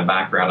training, because of my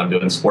background, I'm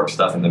doing sports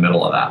stuff in the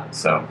middle of that.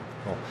 So,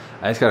 cool.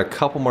 I just got a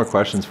couple more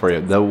questions for you.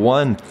 The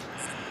one,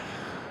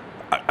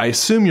 I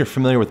assume you're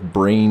familiar with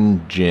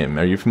Brain Gym.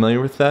 Are you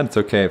familiar with that? It's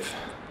okay if...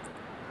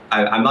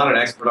 I'm not an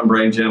expert on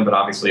Brain Gym, but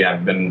obviously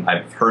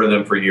I've heard of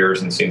them for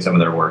years and seen some of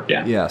their work.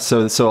 Yeah. Yeah.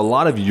 So a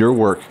lot of your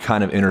work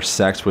kind of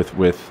intersects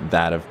with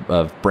that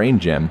of Brain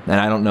Gym,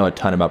 and I don't know a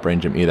ton about Brain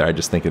Gym either. I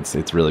just think it's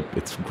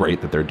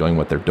great that they're doing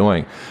what they're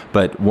doing.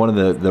 But one of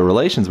the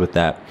relations with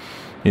that,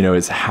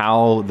 is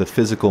how the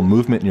physical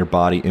movement in your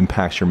body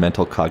impacts your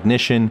mental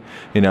cognition.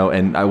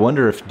 And I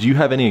wonder do you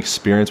have any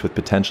experience with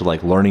potential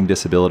like learning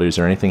disabilities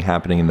or anything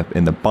happening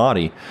in the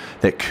body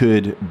that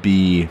could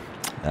be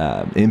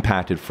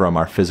impacted from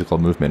our physical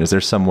movement? Is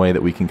there some way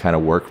that we can kind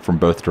of work from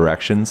both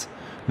directions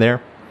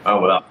there? Oh,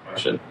 without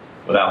question.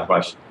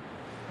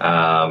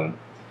 I'll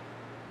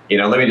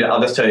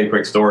just tell you a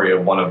quick story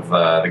of one of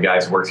the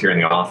guys who works here in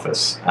the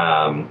office.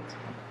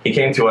 He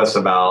came to us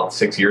about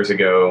 6 years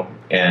ago,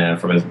 and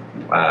from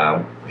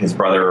his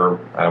brother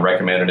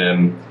recommended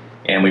him,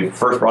 and we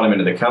first brought him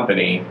into the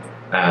company.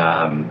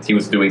 He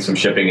was doing some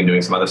shipping and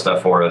doing some other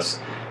stuff for us.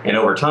 And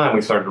over time,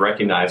 we started to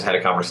recognize, had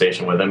a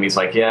conversation with him. He's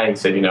like, he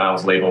said, I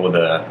was labeled with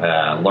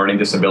a learning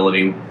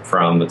disability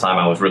from the time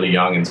I was really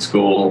young in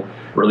school,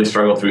 really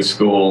struggled through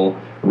school.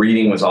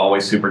 Reading was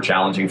always super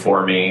challenging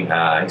for me.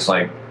 He's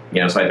like,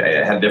 so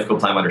I had a difficult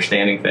time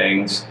understanding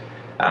things.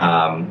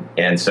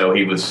 And so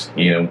he was,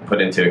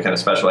 put into a kind of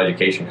special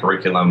education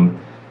curriculum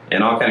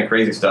and all kind of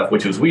crazy stuff,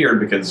 which was weird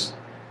because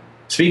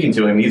speaking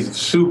to him, he's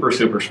super,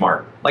 super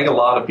smart. Like a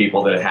lot of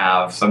people that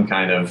have some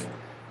kind of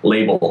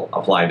label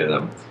applied to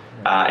them.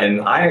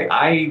 And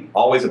I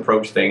always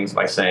approach things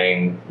by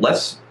saying,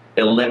 let's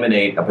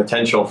eliminate a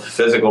potential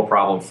physical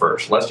problem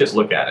first. Let's just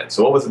look at it.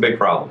 So what was the big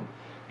problem?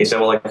 He said,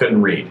 well, I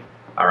couldn't read.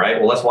 All right,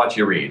 well, let's watch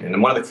you read. And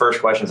then one of the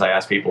first questions I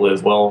ask people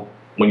is, well,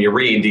 when you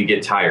read, do you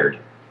get tired?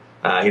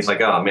 He's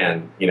like, oh,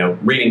 man,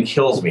 reading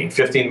kills me.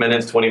 15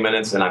 minutes, 20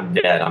 minutes, and I'm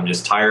dead. I'm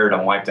just tired.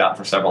 I'm wiped out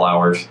for several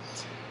hours.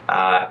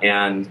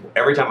 And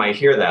every time I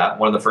hear that,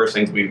 one of the first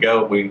things we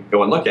go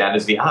and look at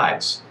is the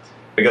eyes.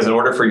 Because in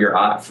order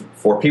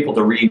for people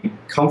to read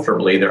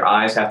comfortably, their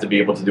eyes have to be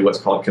able to do what's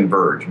called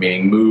converge,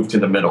 meaning move to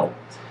the middle.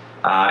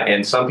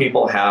 And some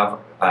people have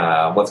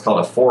what's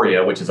called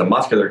aphoria, which is a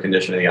muscular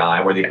condition of the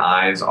eye where the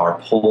eyes are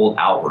pulled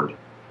outward.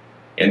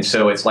 And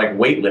so it's like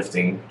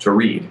weightlifting to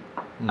read,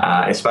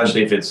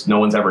 especially if no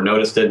one's ever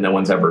noticed it, no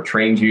one's ever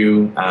trained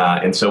you.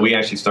 And so we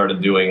actually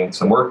started doing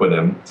some work with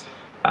him,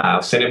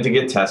 sent him to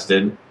get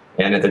tested.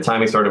 And at the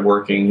time he started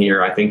working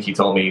here, I think he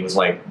told me he was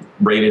like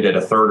rated at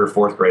a 3rd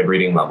or 4th grade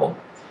reading level.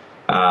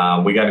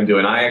 We got him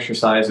doing eye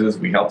exercises.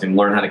 We helped him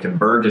learn how to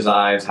converge his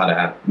eyes, how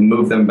to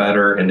move them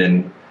better. And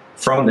then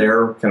from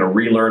there, kind of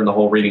relearn the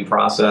whole reading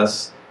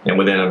process. And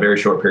within a very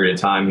short period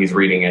of time, he's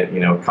reading at,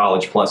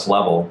 college plus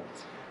level.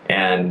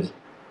 And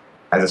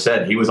as I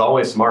said, he was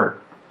always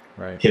smart.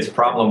 Right. His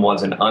problem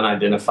was an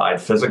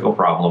unidentified physical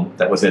problem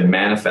that was then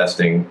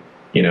manifesting,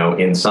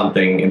 in some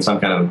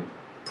kind of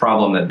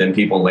problem that then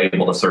people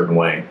labeled a certain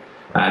way.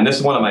 And this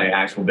is one of my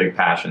actual big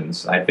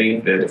passions. I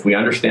think that if we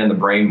understand the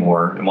brain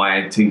more, and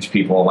why I teach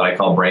people what I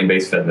call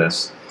brain-based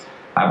fitness,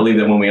 I believe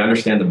that when we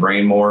understand the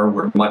brain more,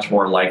 we're much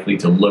more likely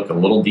to look a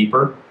little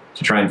deeper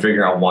to try and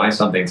figure out why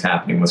something's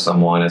happening with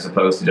someone, as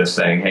opposed to just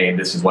saying, hey,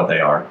 this is what they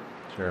are.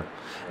 Sure.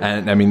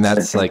 And I mean,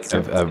 that's like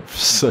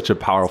such a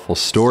powerful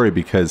story,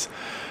 because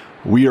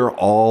we are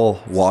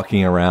all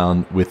walking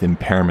around with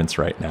impairments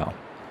right now.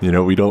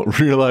 We don't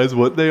realize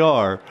what they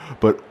are,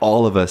 but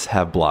all of us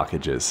have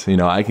blockages.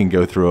 I can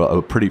go through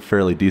a pretty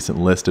fairly decent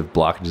list of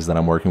blockages that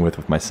I'm working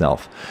with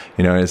myself.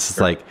 It's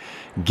Sure. like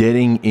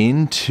getting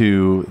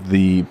into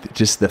the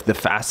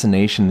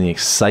fascination, the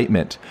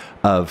excitement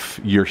of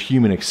your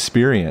human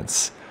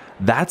experience.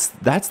 That's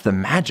the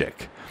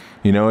magic.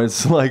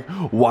 It's like,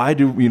 why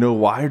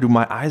do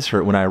my eyes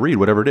hurt when I read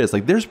whatever it is?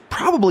 Like, there's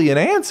probably an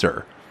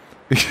answer.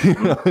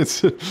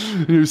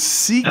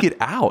 Seek it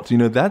out.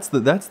 That's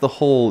the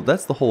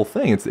whole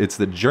thing. It's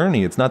the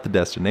journey. It's not the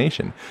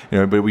destination.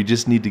 But we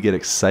just need to get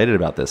excited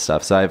about this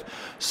stuff. So I have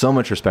so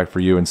much respect for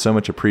you and so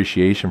much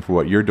appreciation for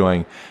what you're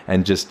doing,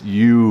 and just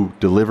you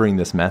delivering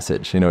this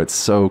message. It's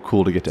so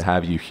cool to get to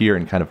have you here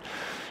and kind of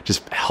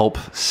just help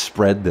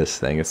spread this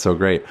thing. It's so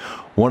great.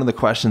 One of the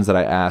questions that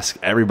I ask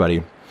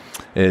everybody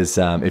is,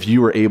 if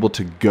you were able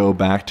to go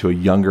back to a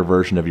younger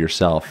version of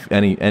yourself,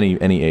 any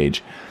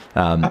age,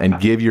 and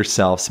give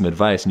yourself some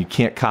advice, and you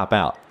can't cop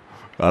out.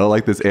 I don't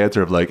like this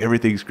answer of like,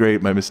 everything's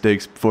great, my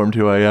mistakes formed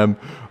who I am.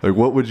 Like,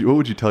 what would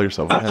you tell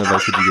yourself? What kind of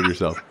advice would you give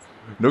yourself?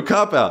 No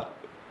cop out.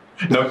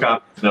 No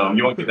cop. No,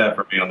 you won't get that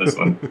from me on this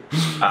one.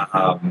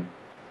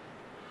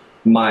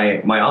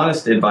 My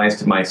honest advice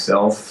to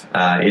myself,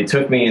 it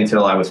took me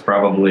until I was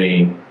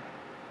probably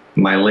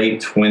my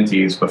late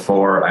 20s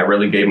before I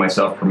really gave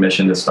myself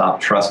permission to stop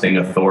trusting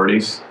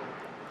authorities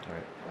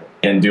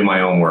and do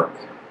my own work.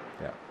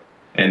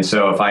 And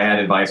so if I had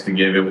advice to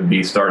give, it would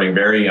be starting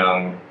very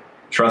young,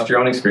 trust your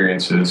own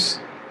experiences,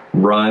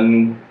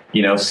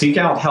 seek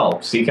out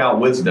help, seek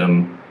out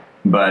wisdom,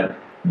 but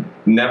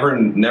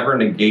never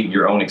negate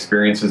your own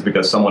experiences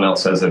because someone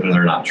else says that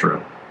they're not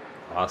true.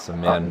 Awesome,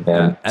 man.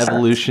 Yeah.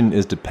 Evolution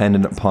is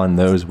dependent upon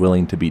those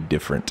willing to be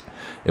different.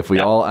 If we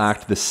all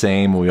act the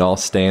same, we all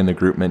stay in the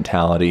group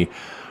mentality,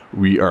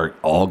 we are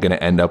all going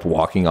to end up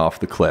walking off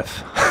the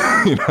cliff.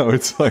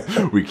 It's like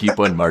we keep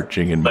on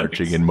marching and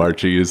marching and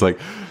marching. It's like,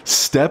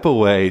 step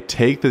away,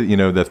 take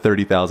the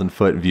 30,000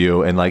 foot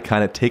view, and like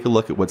kind of take a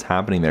look at what's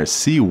happening there.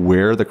 See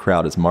where the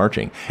crowd is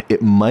marching.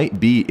 It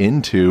might be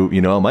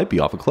it might be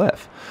off a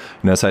cliff.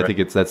 So I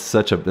think that's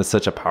such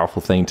a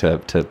powerful thing to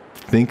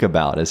think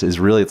about. Is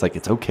really, it's like,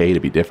 it's okay to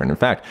be different. In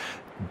fact,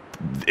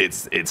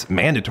 it's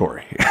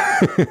mandatory.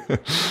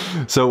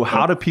 So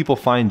how do people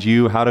find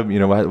you? How do,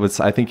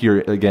 I think your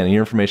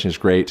information is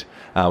great.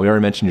 We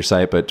already mentioned your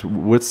site, but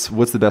what's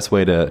the best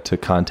way to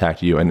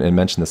contact you, and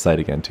mention the site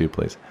again too,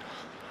 please?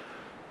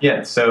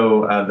 Yeah,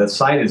 so the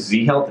site is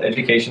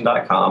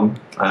zhealtheducation.com.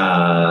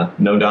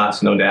 No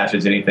dots, no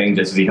dashes, anything,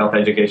 just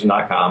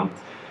zhealtheducation.com.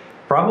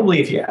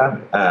 Probably if you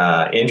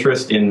have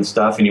interest in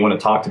stuff and you want to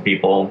talk to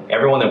people,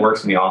 everyone that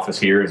works in the office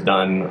here has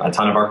done a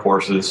ton of our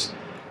courses.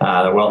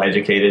 They're well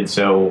educated,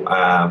 so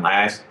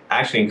I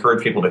actually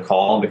encourage people to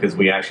call, because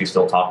we actually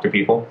still talk to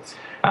people.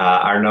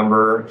 Our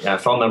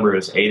phone number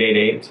is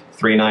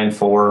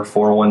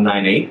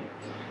 888-394-4198.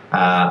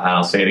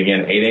 I'll say it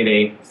again,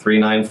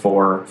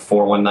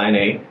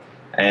 888-394-4198.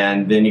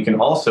 And then you can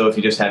also, if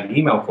you just have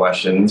email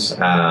questions,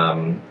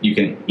 you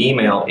can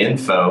email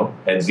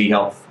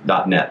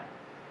info@zhealth.net,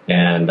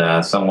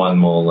 and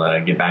someone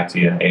will get back to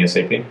you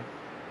ASAP.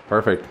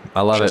 Perfect.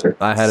 I love it.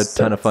 I had a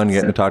ton of fun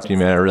getting to talk to you,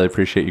 man. I really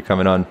appreciate you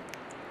coming on.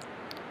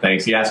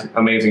 Thanks. You asked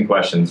amazing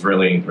questions.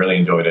 Really, really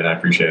enjoyed it. I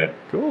appreciate it.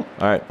 Cool.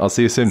 All right. I'll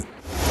see you soon.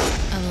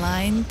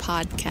 Align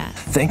Podcast.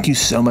 Thank you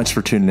so much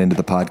for tuning into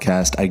the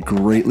podcast. I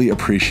greatly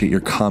appreciate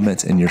your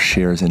comments and your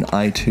shares in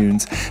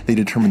iTunes. They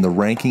determine the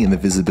ranking and the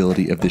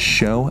visibility of the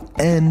show,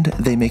 and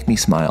they make me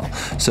smile.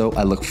 So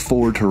I look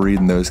forward to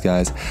reading those,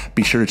 guys.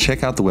 Be sure to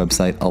check out the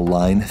website,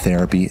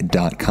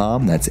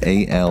 aligntherapy.com. That's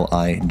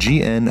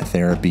ALIGN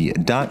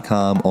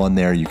therapy.com. On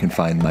there, you can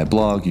find my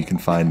blog. You can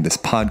find this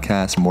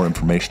podcast, more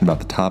information about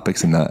the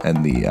topics and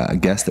the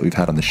guests that we've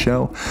had on the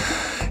show.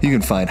 You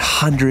can find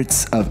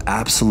hundreds of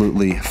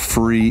absolutely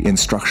free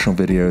instructional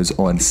videos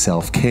on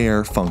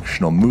self-care,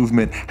 functional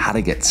movement, how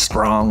to get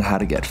strong, how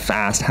to get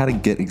fast, how to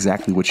get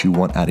exactly what you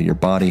want out of your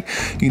body.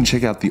 You can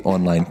check out the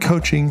online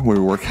coaching where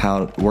we work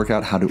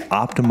out how to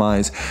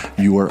optimize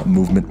your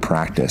movement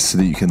practice so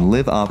that you can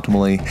live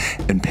optimally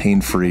and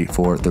pain-free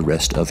for the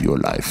rest of your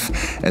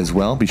life. As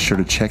well, be sure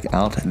to check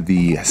out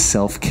the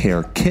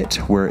self-care kit,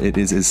 where it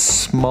is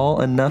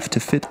small enough to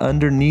fit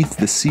underneath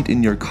the seat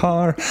in your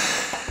car.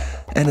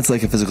 And it's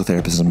like a physical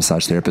therapist and a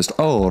massage therapist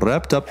all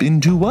wrapped up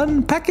into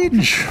one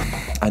package.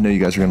 I know you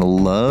guys are going to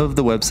love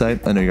the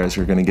website. I know you guys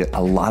are going to get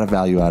a lot of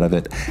value out of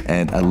it.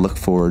 And I look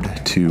forward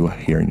to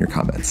hearing your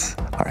comments.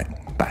 All right.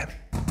 Bye.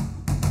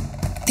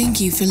 Thank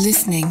you for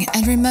listening,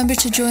 and remember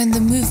to join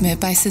the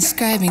movement by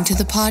subscribing to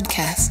the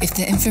podcast. If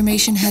the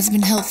information has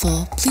been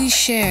helpful, please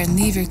share and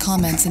leave your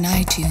comments in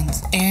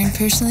iTunes. Aaron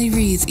personally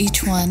reads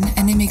each one,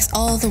 and it makes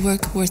all the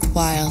work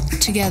worthwhile.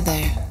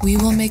 Together, we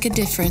will make a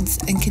difference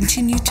and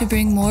continue to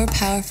bring more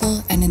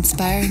powerful and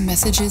inspiring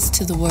messages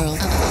to the world.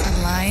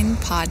 Align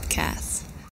Podcast.